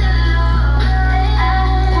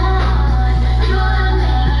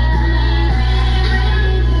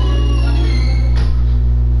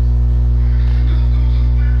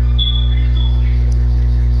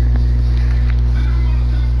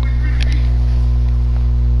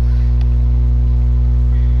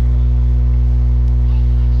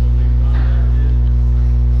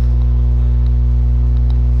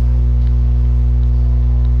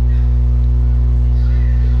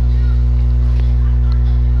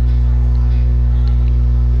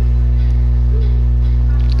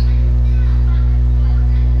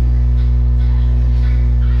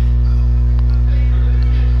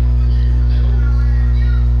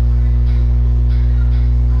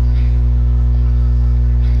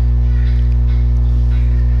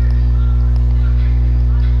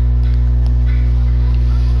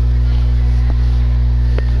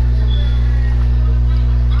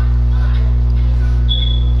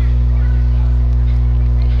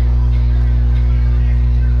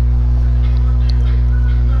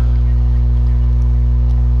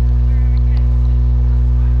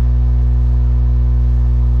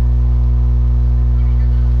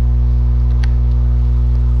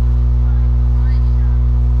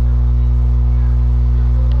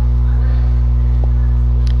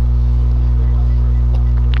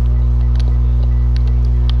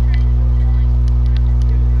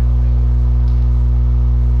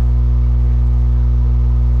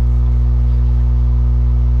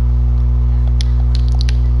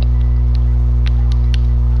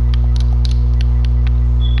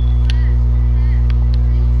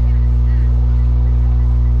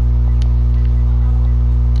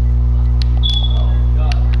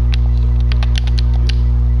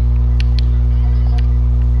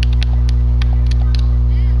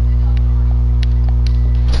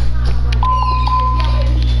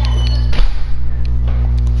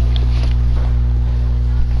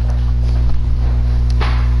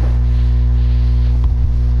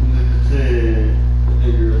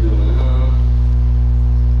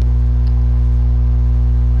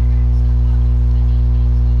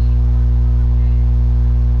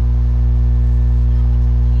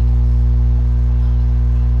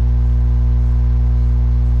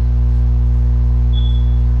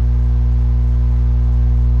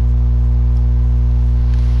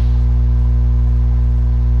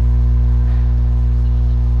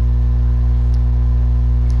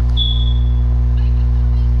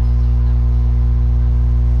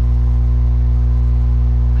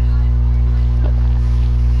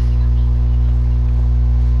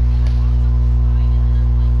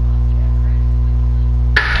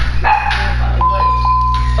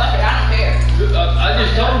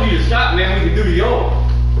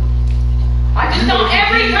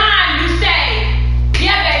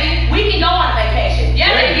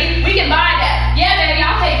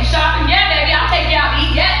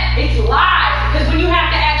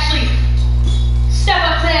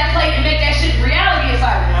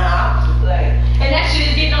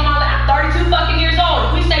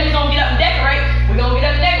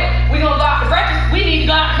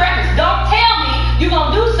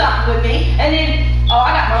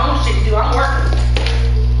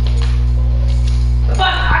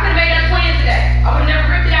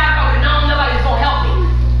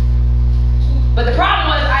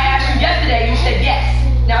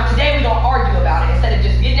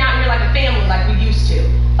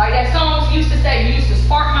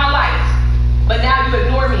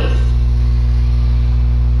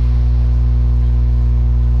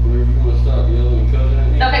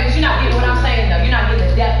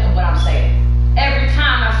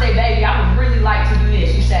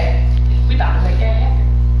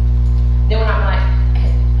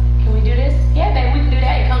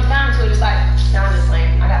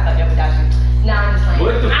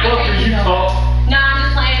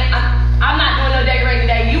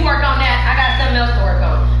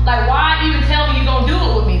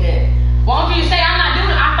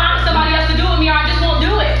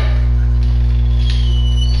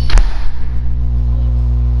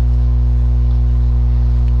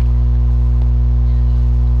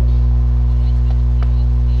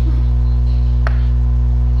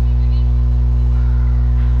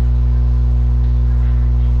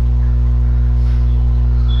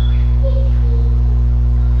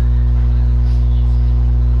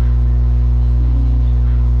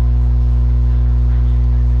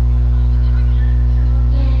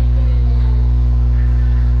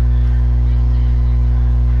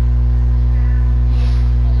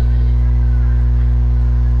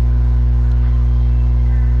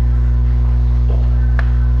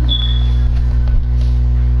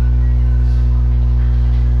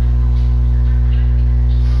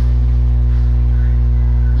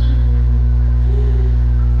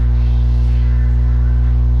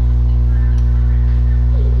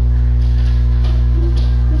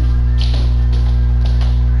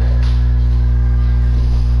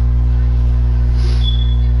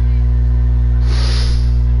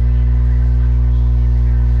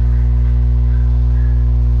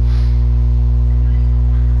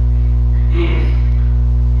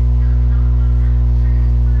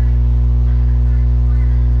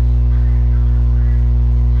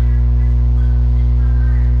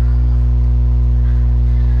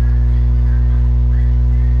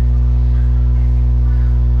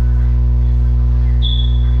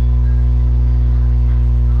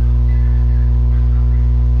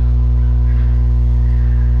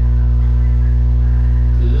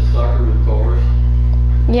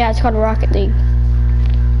 Yeah, it's called Rocket League.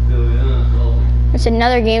 It's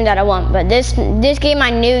another game that I want, but this game I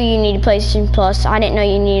knew you needed PlayStation Plus. I didn't know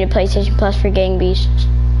you needed PlayStation Plus for Gang Beasts.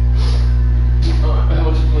 How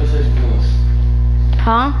much is PlayStation Plus?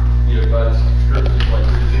 Huh? You buy the subscription like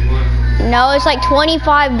 50 months? No, it's like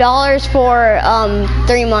 $25 for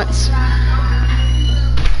 3 months.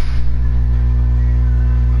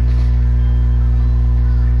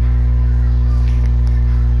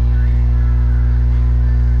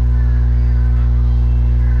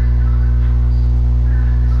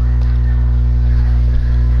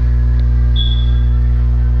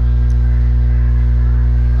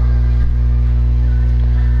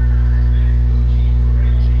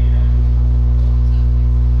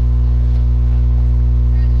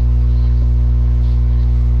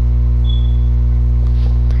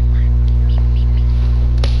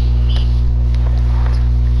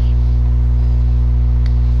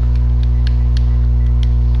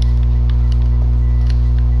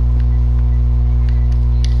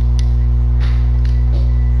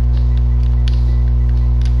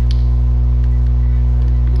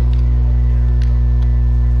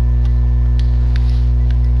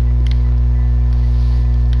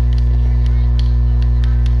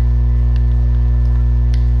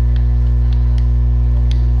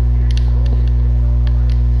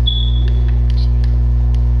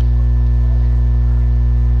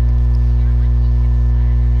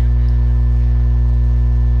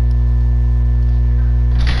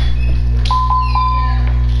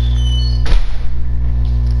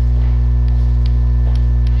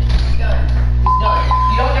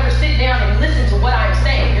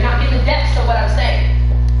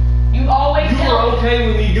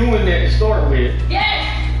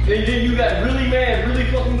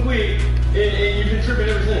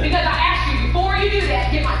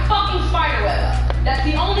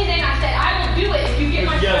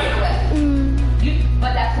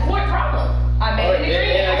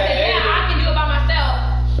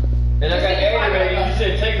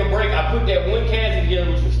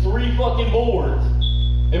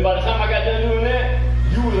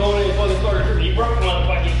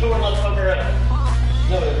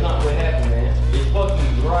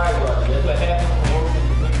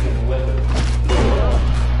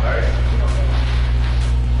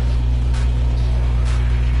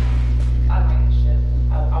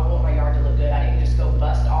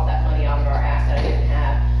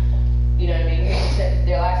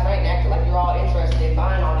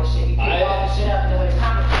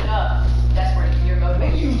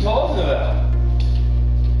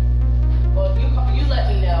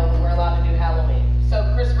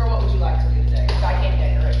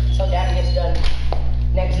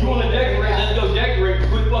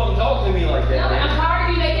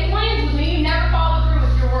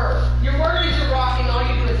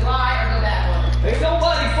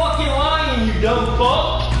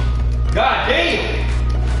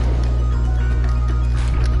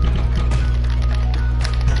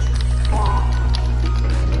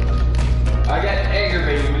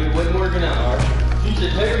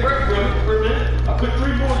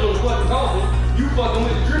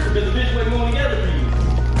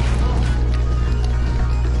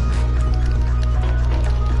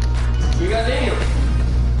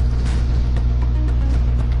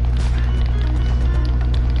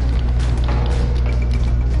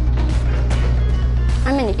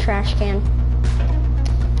 Trash can.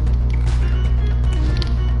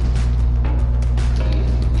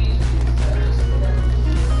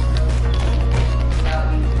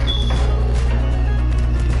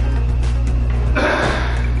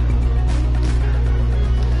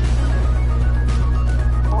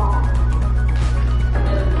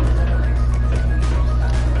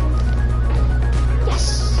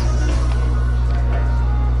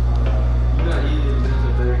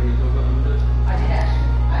 I did actually.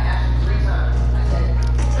 I asked you 3 times.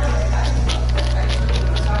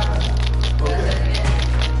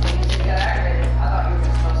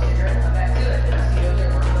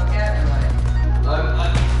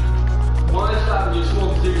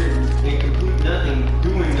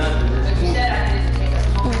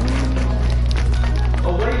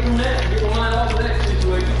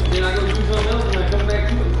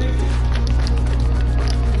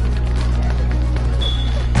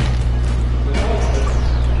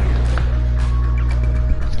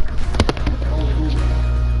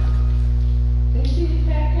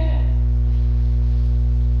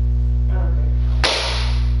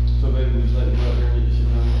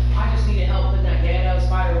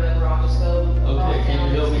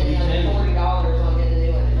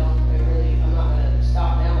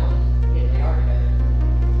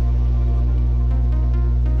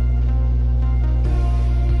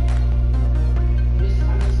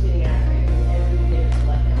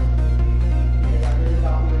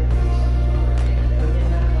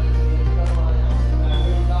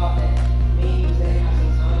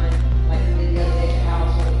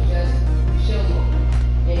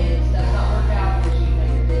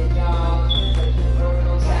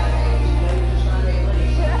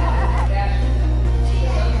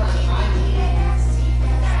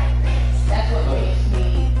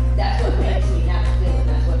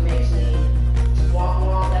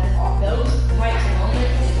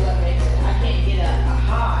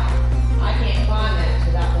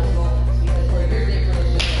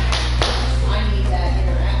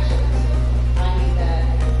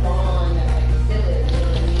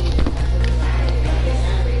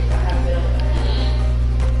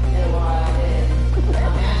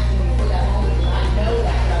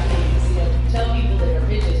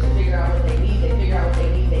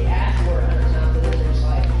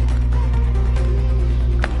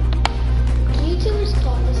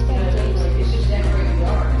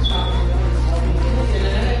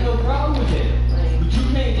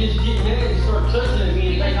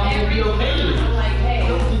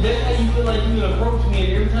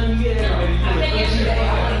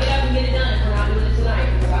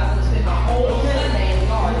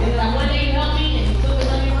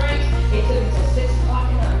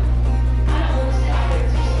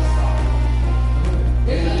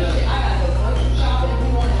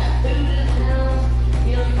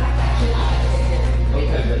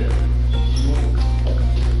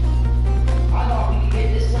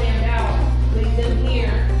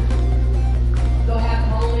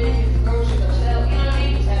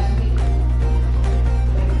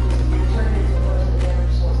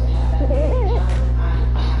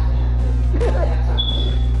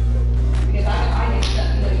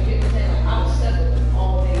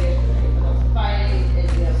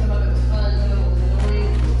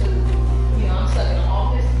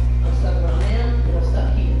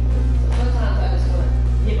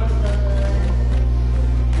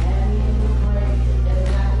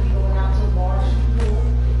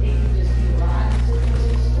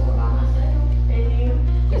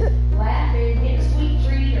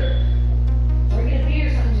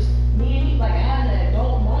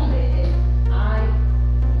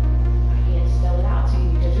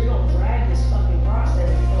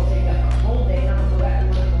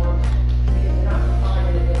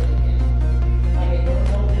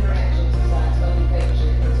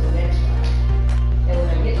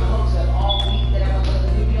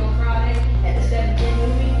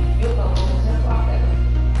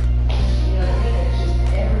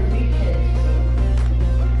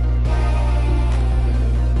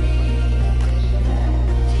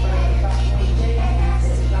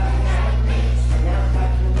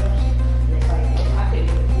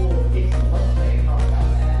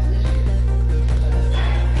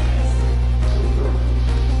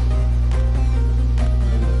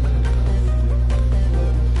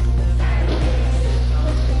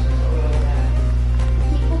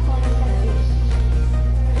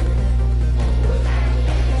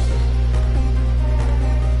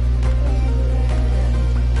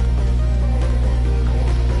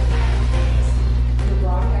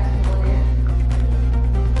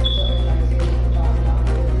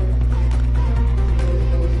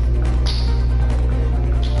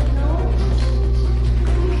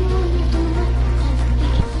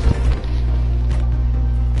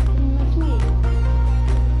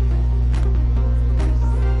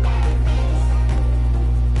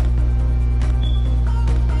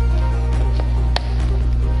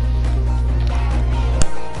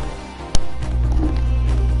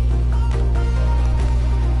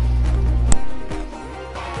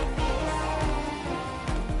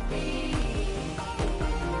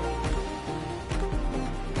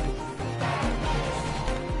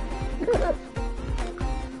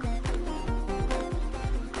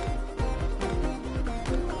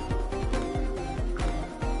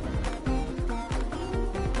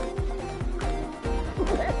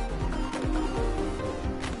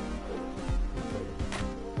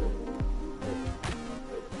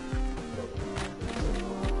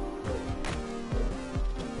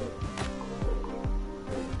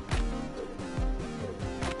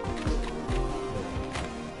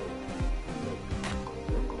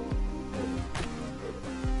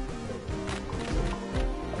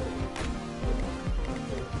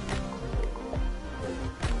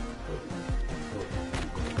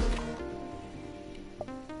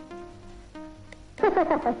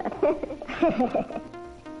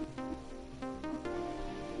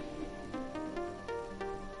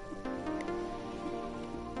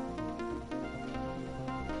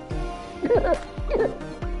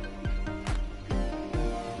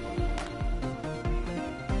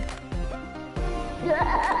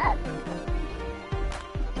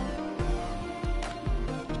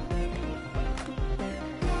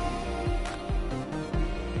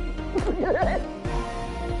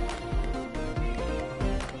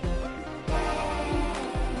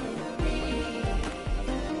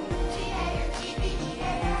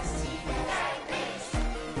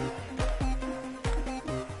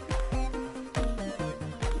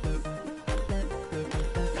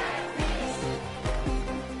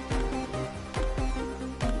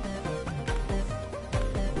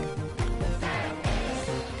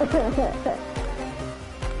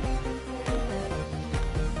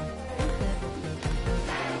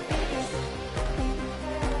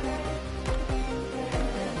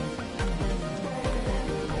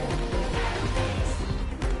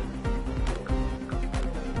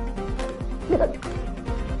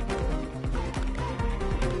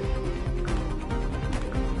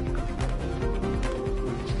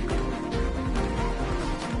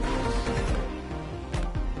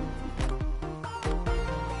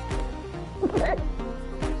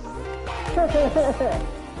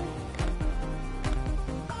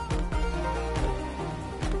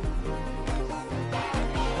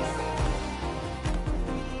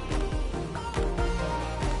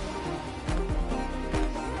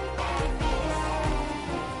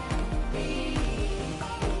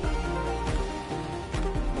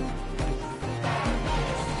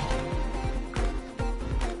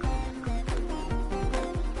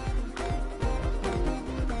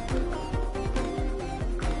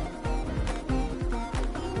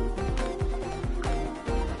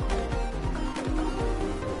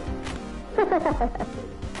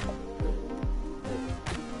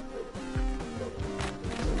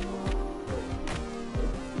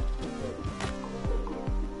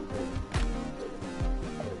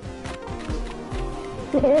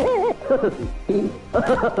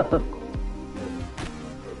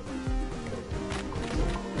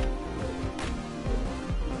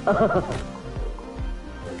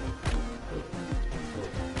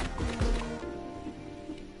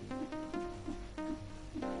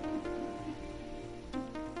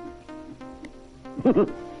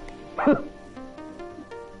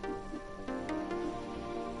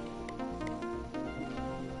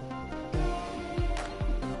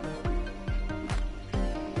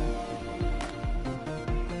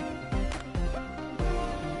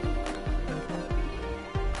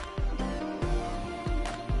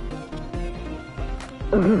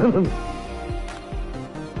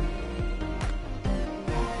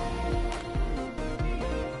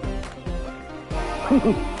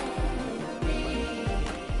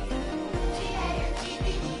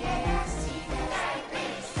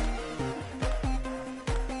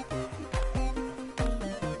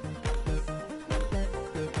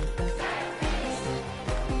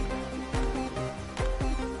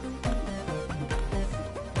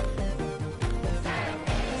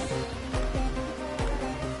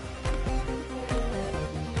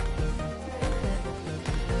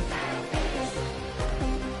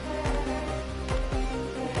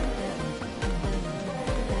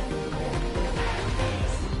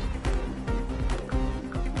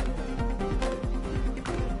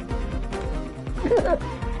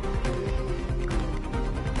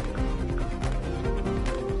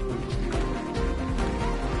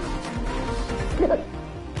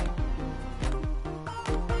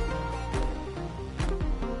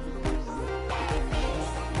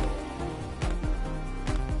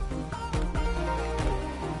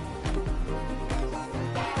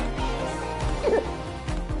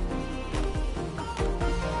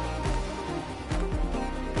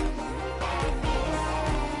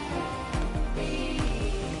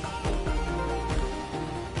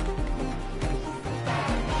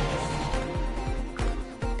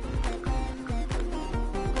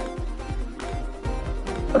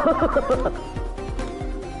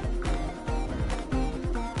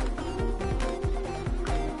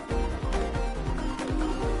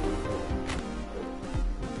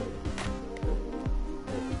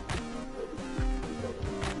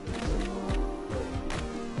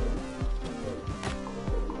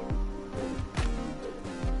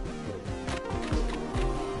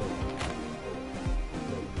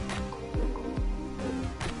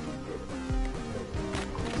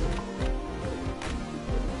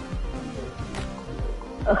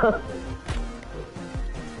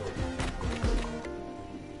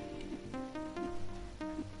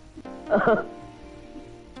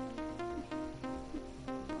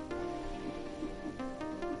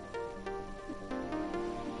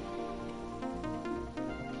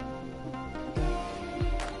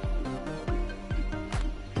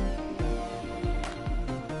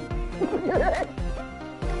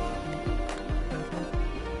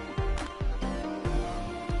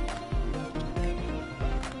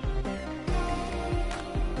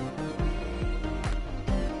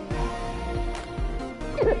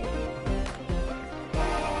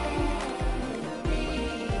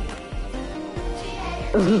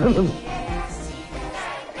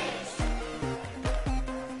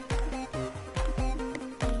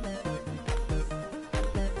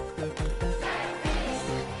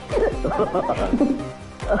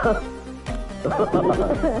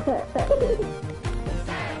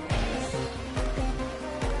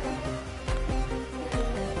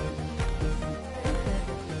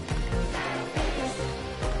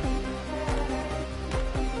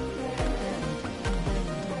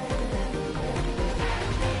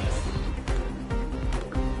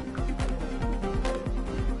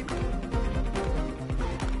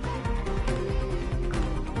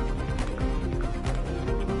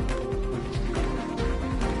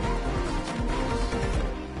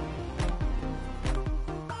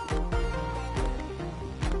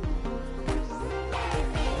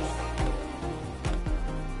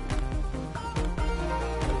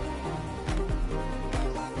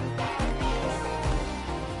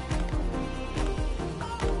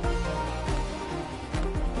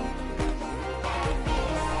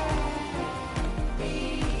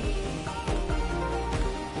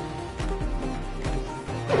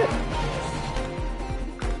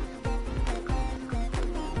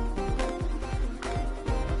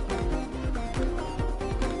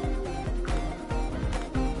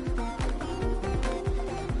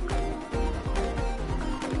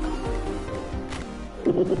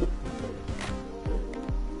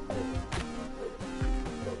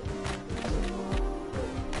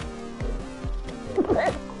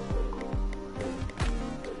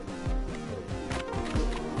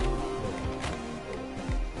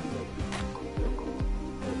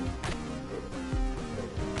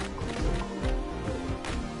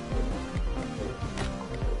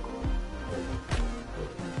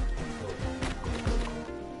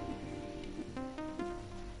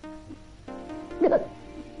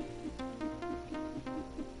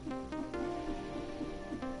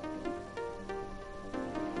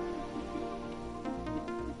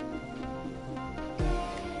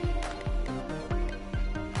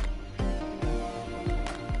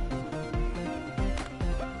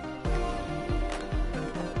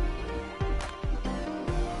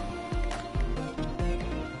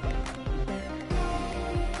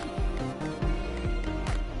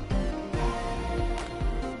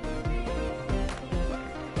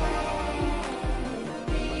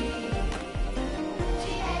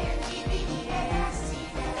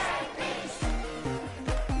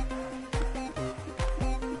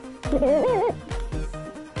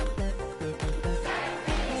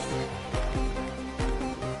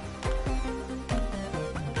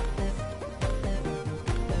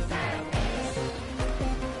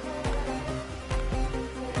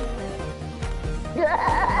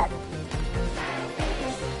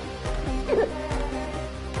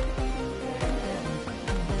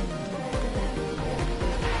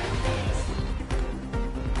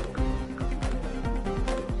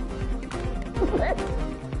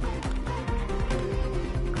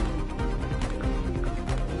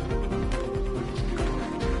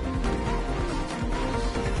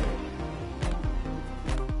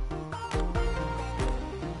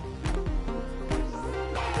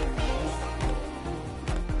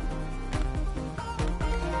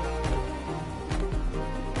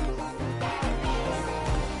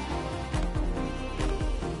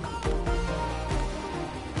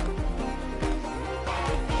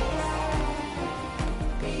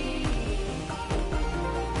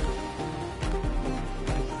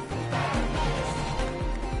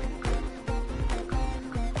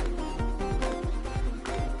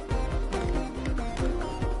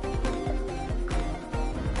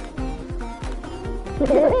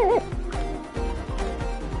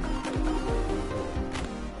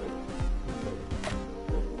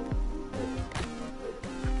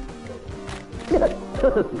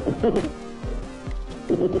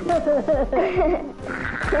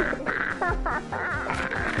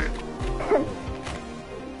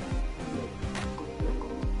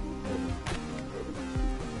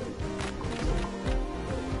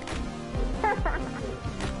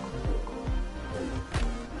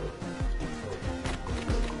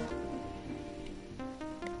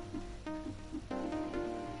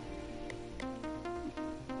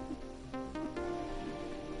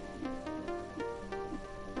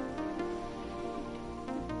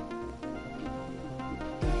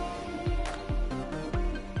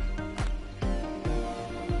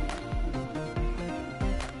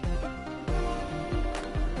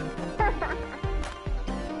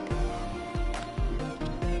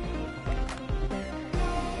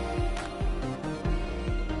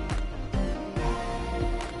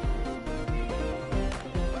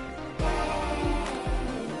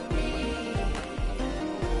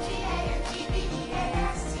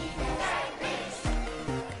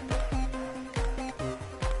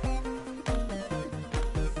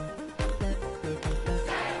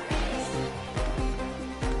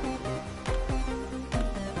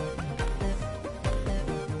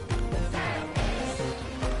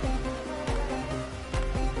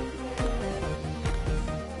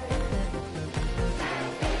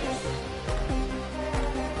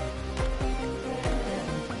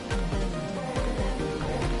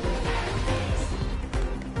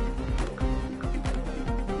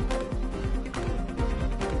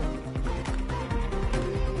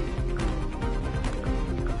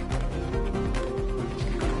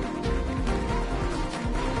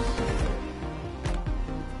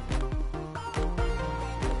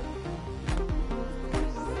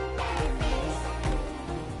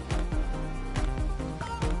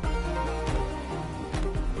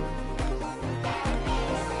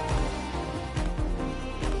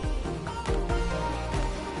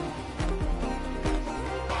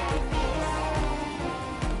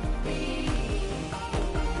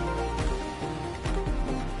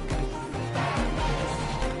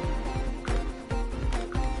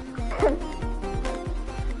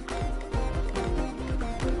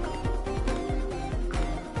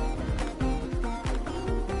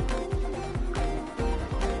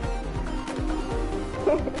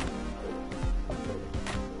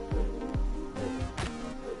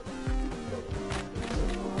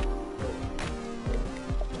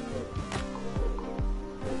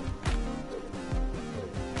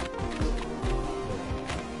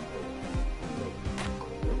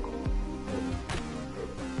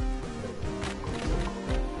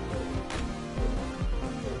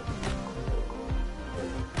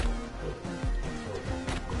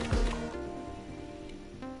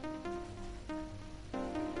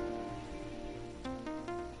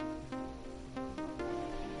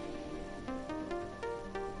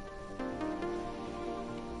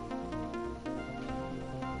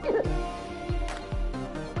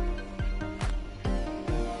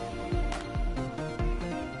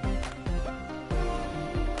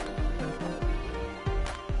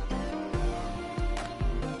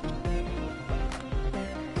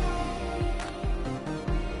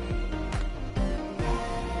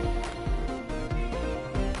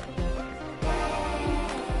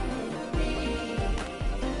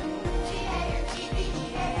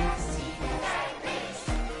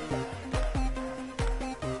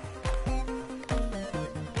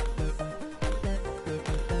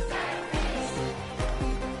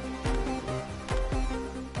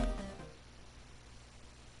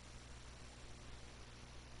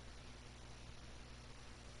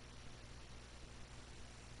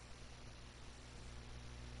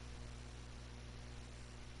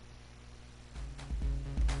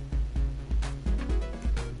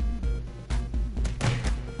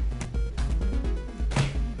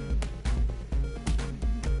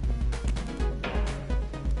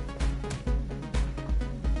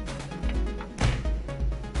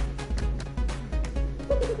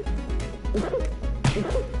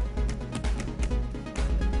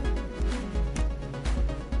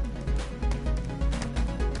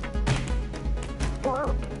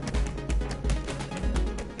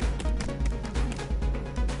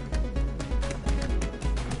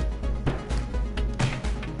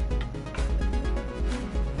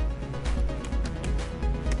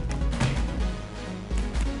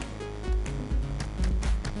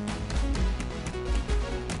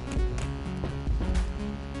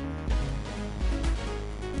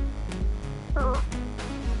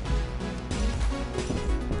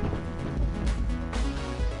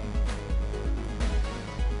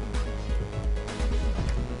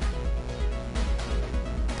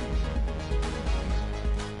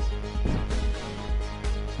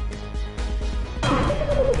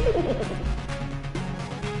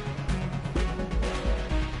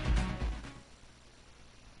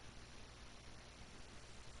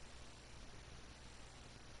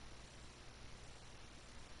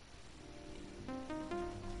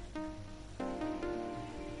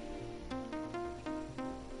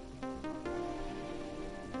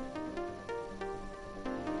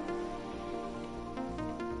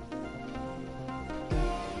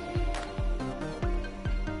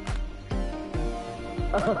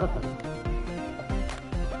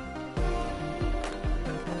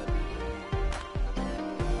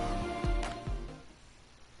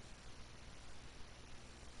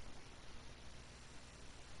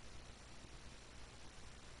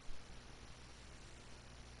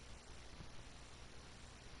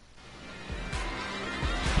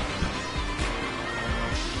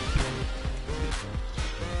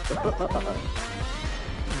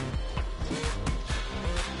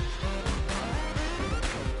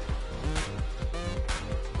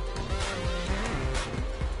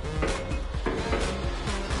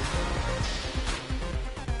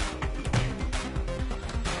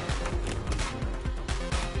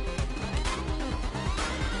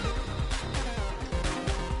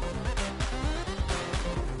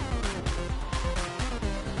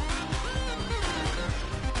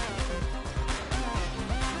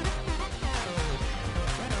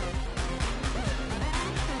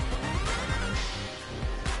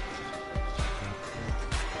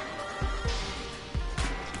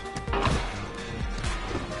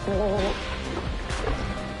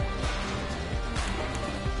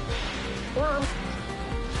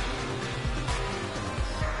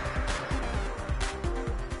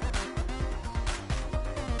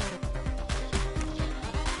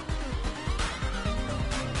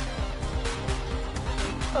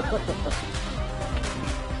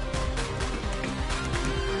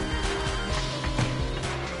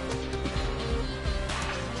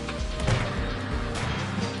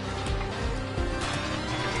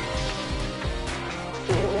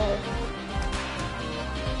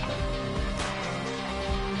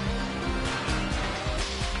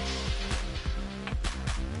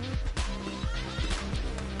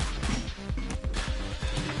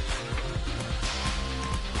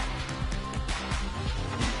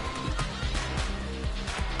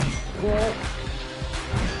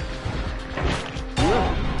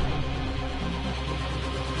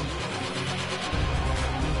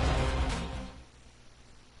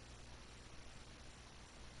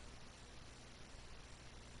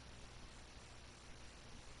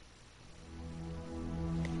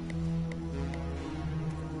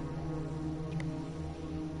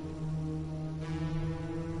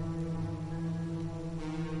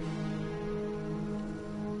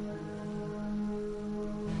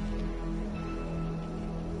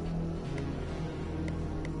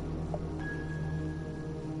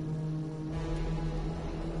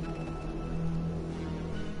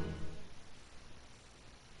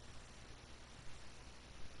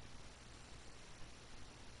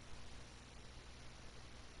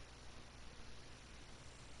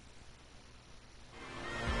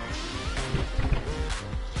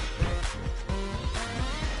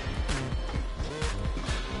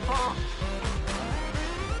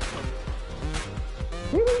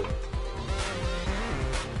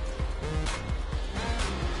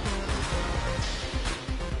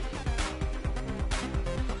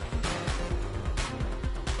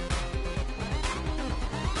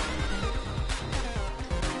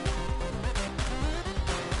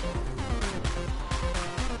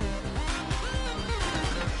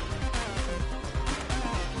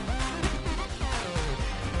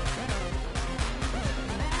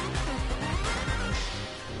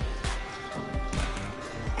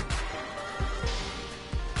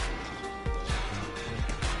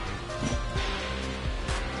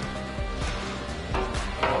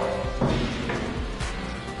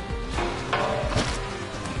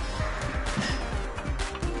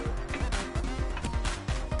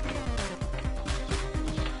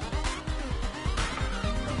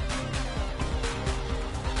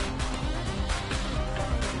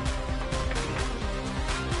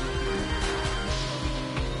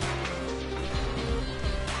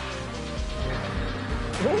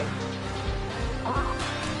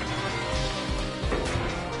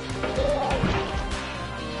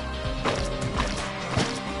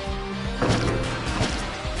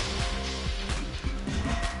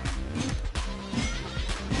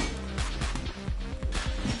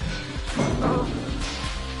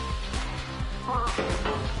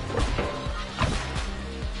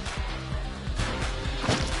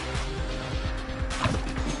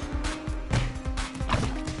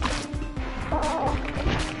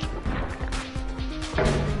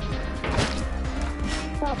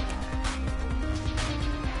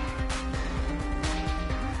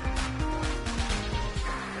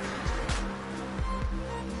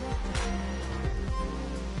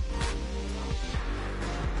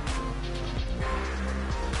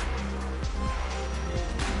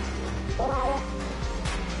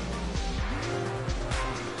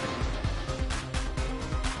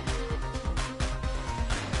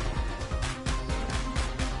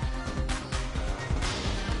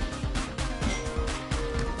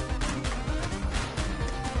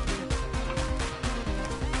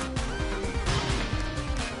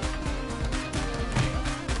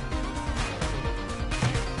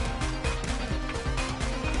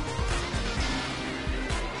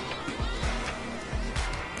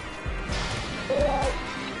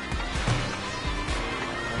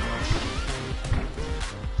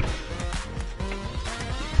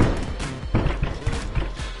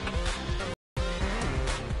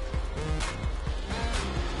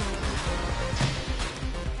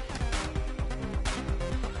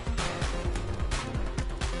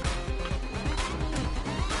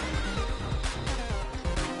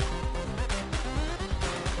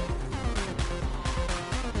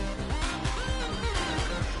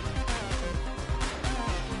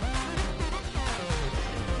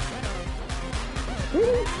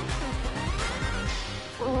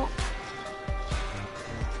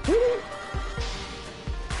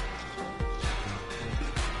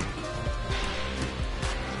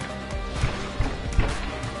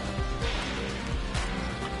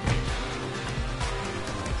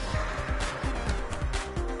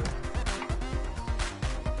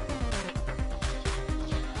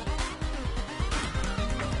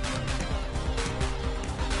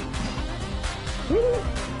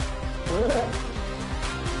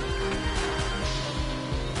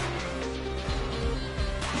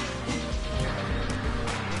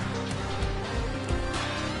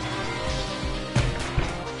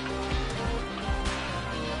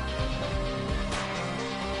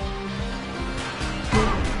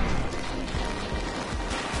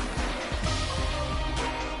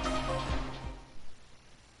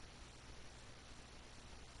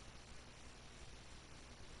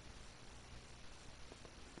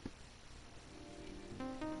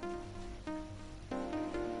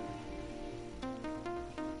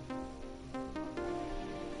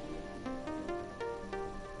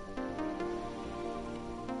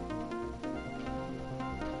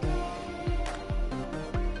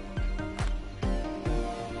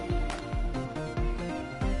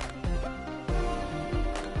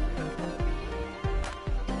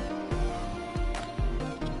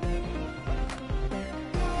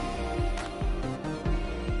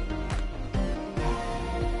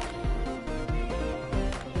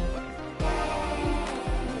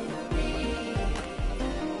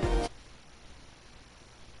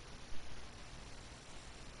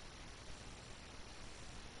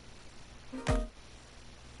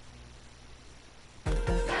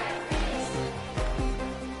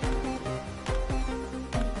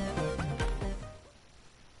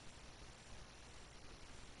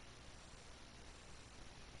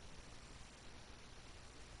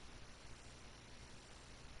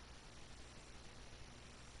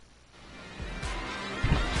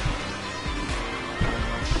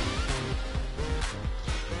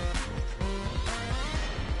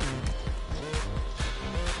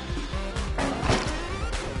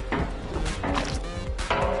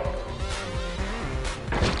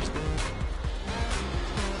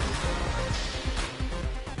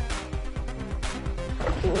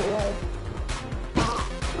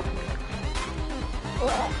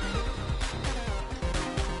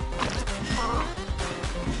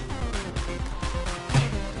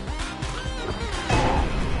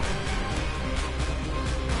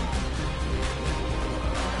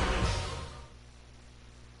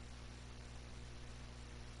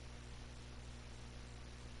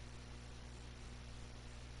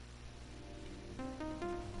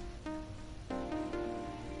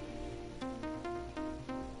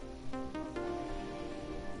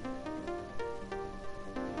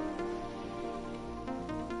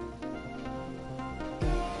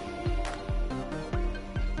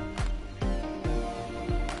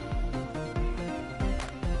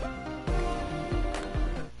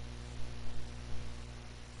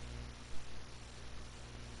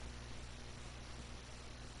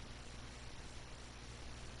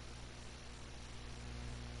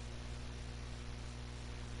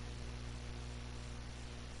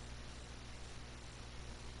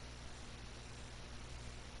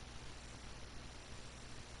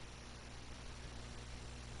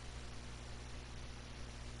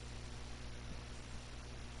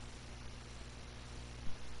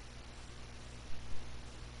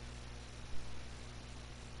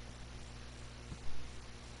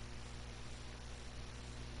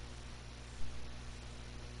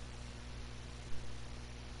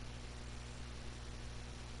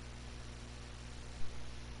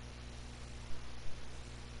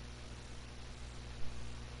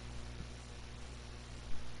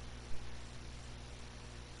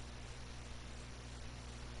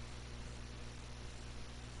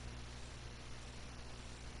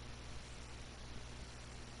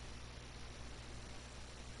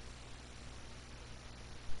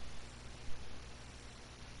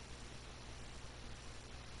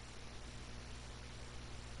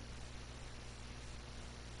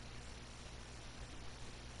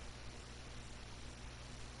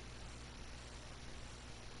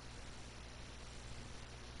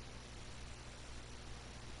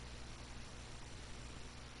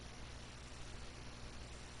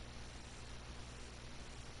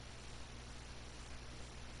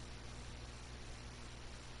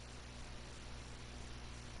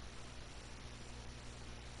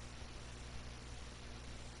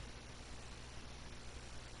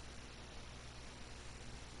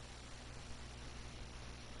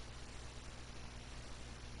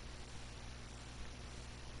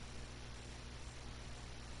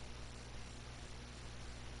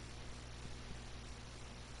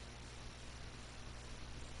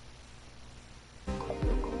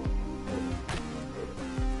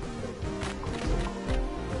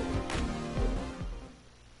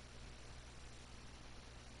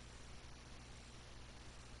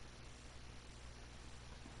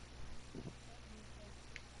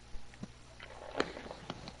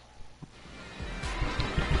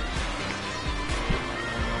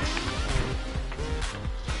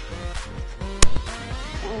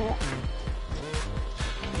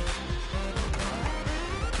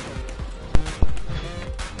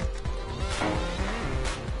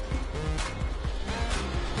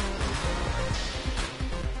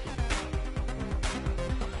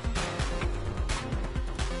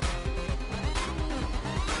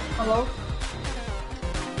 Hello?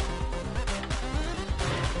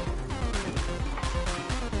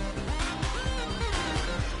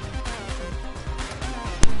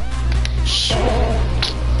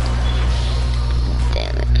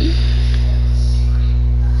 Damn it.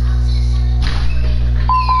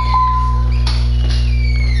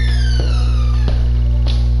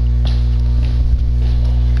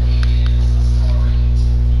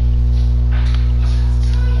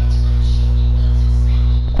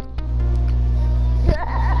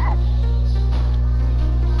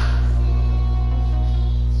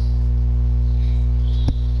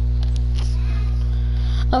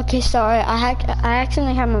 Okay, sorry. I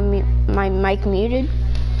accidentally had my mic muted.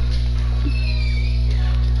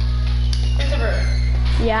 Christopher.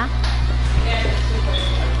 Yeah.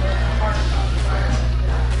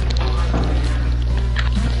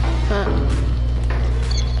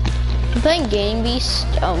 I'm playing Game Beast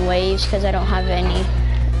Waves because I don't have any.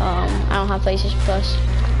 I don't have PlayStation Plus.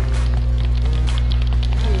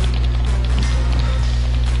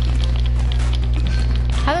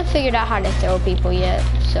 I haven't figured out how to throw people yet,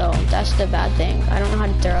 so that's the bad thing. I don't know how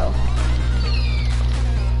to throw.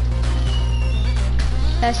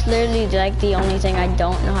 That's literally like the only thing I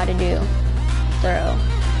don't know how to do. Throw.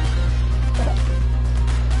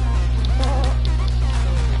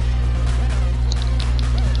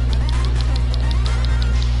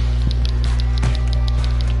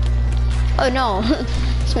 Oh no,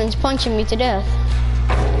 this man's punching me to death.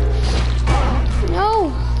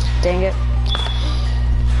 No, dang it.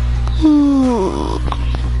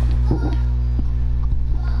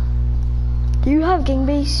 Do you have Gang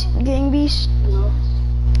Beast? No.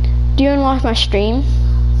 Do you want to watch my stream?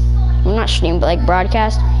 Well, not stream, but like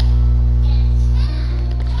broadcast.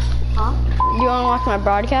 Huh? Do you want to watch my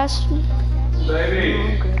broadcast?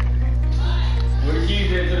 Baby, where the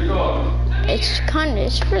keys at to the car?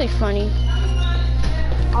 It's really funny.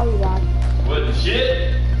 I'll be back. What the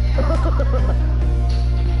shit?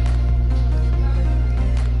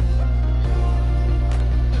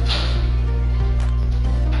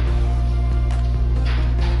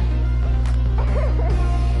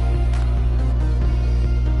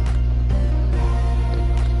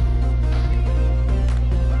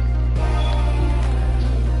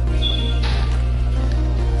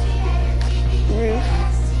 Roof.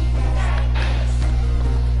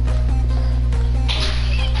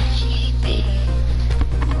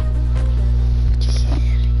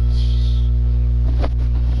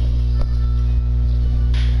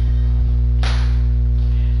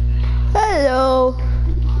 Hello.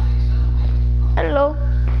 Hello.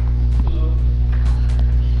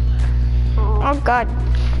 Oh God.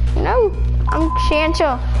 No. I'm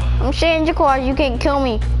Santa. I'm Santa Claus. You can't kill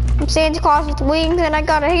me. I'm Santa Claus with wings and I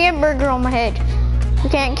got a hamburger on my head. You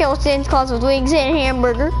can't kill Santa Claus with wings and a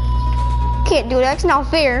hamburger. Can't do that. It's not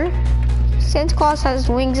fair. Santa Claus has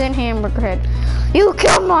wings and hamburger head. You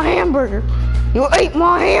killed my hamburger. You ate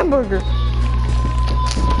my hamburger.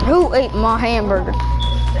 Who ate my hamburger?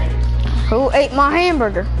 Who ate my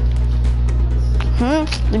hamburger?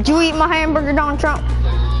 Did you eat my hamburger, Donald Trump?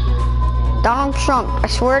 Donald Trump, I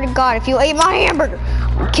swear to God, if you ate my hamburger,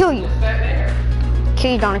 I'll kill you.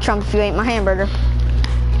 Kill you, Donald Trump, if you ate my hamburger.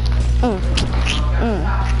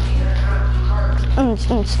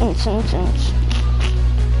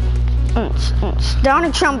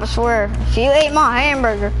 Donald Trump, I swear, if you ate my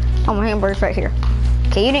hamburger, oh, my hamburger's right here.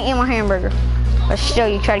 Okay, you didn't eat my hamburger, but still,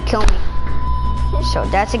 you tried to kill me. So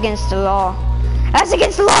that's against the law. That's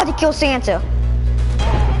against the law to kill Santa.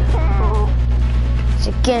 It's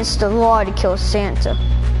against the law to kill Santa.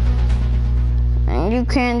 And you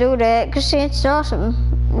can't do that because Santa's awesome.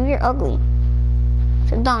 You're ugly.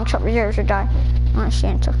 So Donald Trump deserves to die, not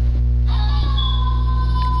Santa.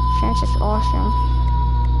 Santa's awesome.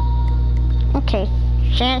 Okay,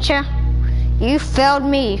 Santa, you failed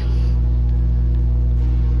me.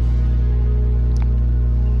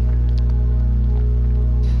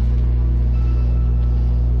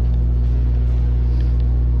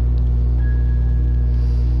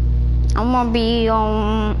 I'm gonna be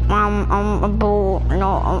a bull.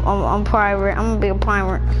 No, I'm pirate. I'm gonna be a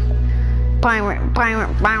pirate. Pirate. I'm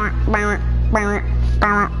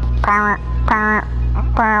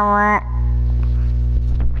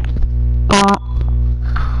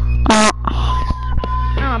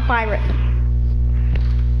a pirate.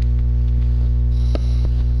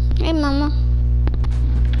 Hey, Mama.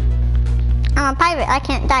 I'm a pirate. I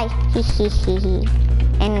can't die.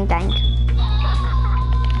 And I'm dying.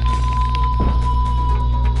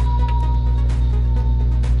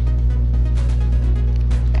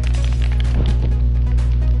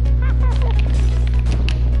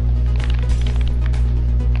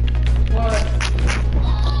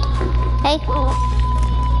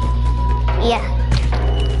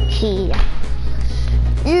 Yeah.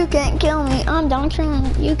 You can't kill me, I'm Donald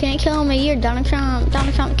Trump. You can't kill me, you're Donald Trump.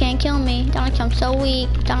 Donald Trump can't kill me. Donald Trump's so weak.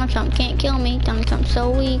 Donald Trump can't kill me. Donald Trump's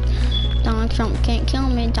so weak. Donald Trump can't kill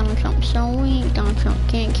me. Donald Trump's so weak. Donald Trump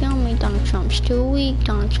can't kill me. Donald Trump's too weak.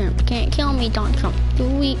 Donald Trump can't kill me. Donald Trump's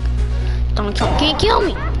too weak. Donald Trump can't kill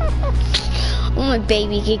me. Oh, my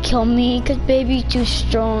baby can kill me because baby's too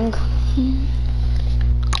strong.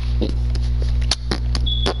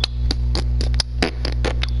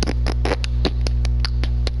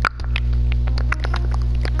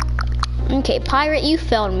 Okay, pirate, you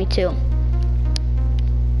failed me too.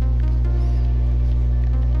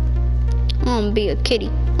 I'm gonna be a kitty.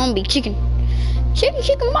 I'm gonna be chicken. Chicken,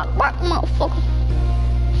 chicken, bark, bark, motherfucker.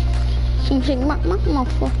 Chicken, chicken, bark, bark,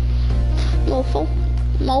 motherfucker. Mofo,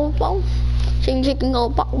 mofo. Chicken, chicken, go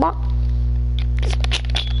bark, bark.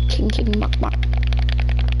 Chicken, chicken, bark, bark.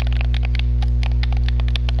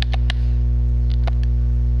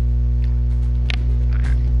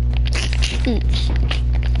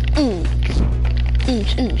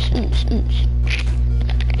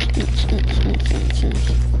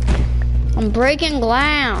 I'm breaking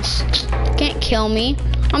glass. Can't kill me.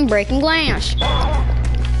 I'm breaking glass.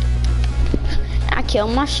 I kill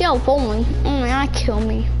myself only. Only I kill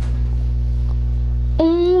me.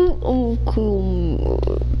 Oh, cool.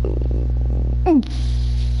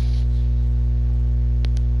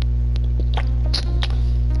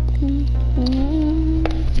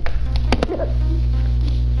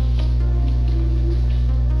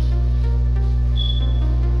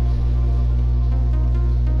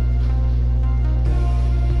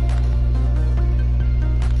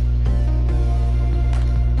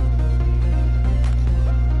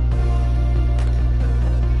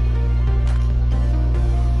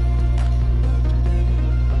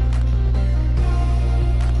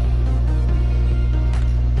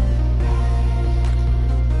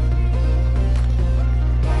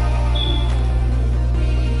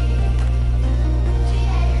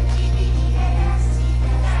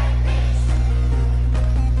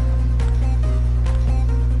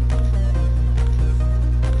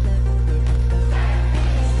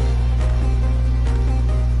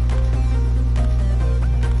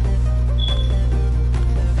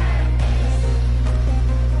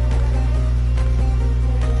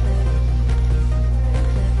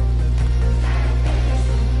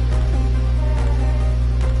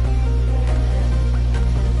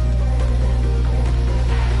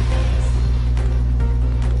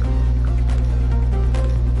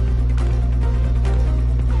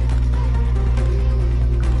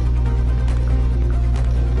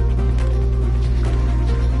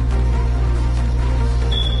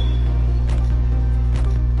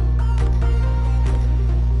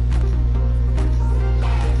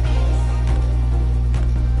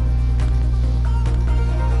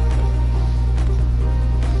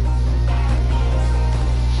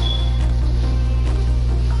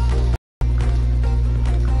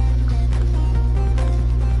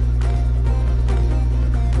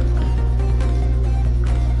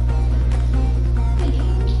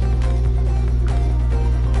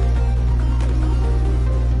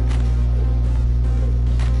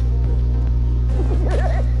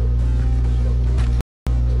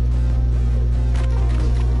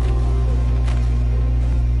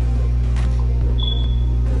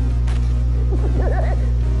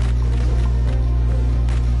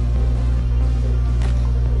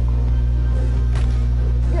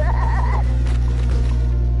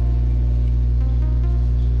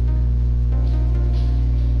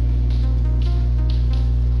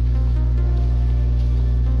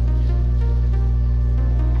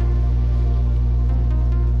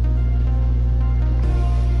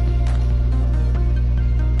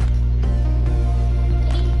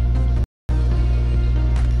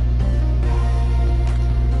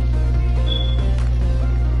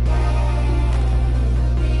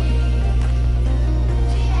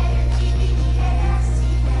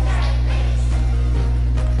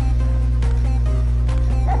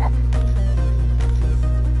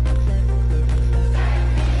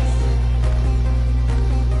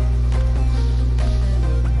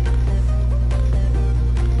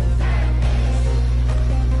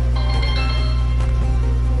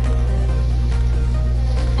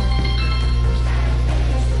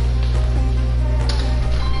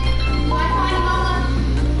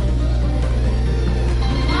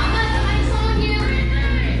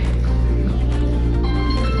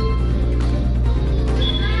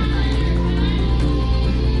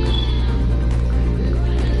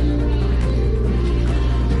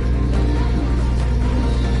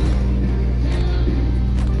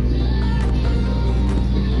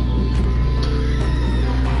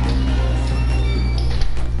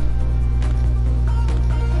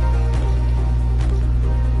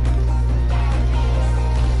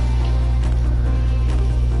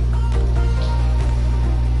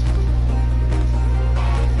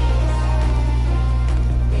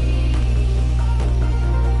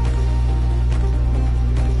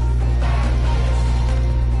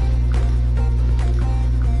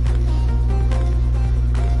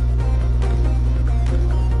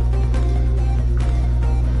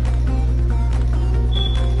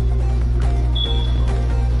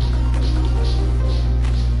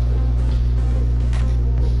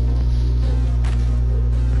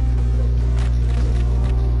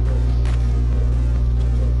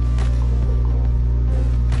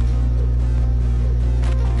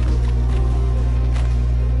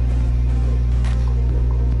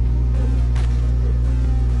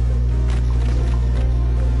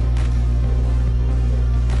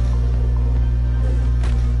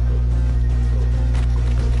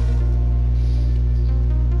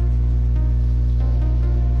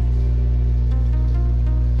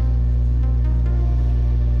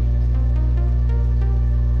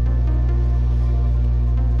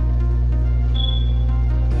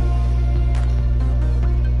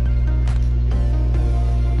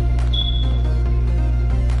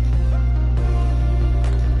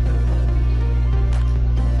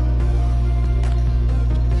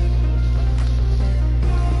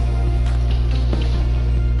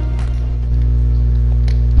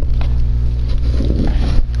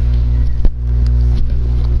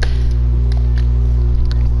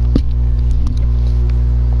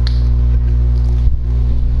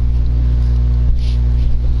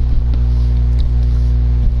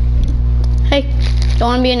 You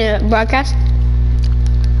want to be in a broadcast?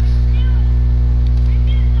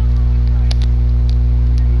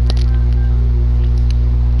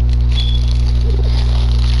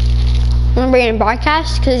 You want to be in a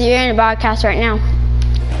broadcast? Because you're in a broadcast right now.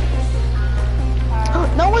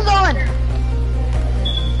 No one's on.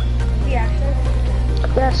 Yeah.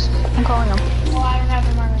 Yes, I'm calling them. Well, I don't have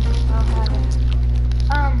him on. I don't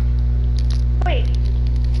have him. Wait.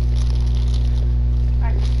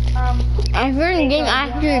 Alright, If you're in a game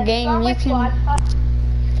after your game, you can.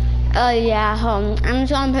 Yeah. I'm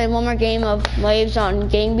just gonna play one more game of Waves on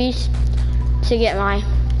Game Beast to get a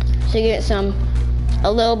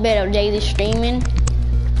little bit of daily streaming,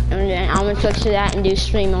 and then I'm gonna switch to that and do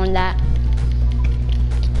stream on that.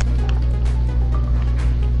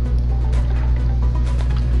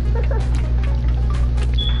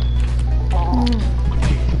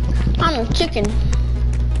 I'm a chicken.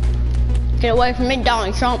 Get away from me,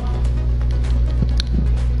 Donald Trump.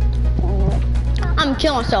 I'm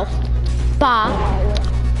killing myself. Bye.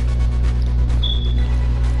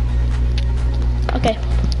 Okay,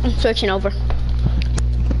 I'm switching over.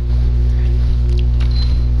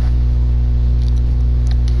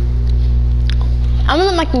 I'm gonna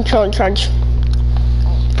let my controller charge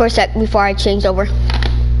for a sec before I change over.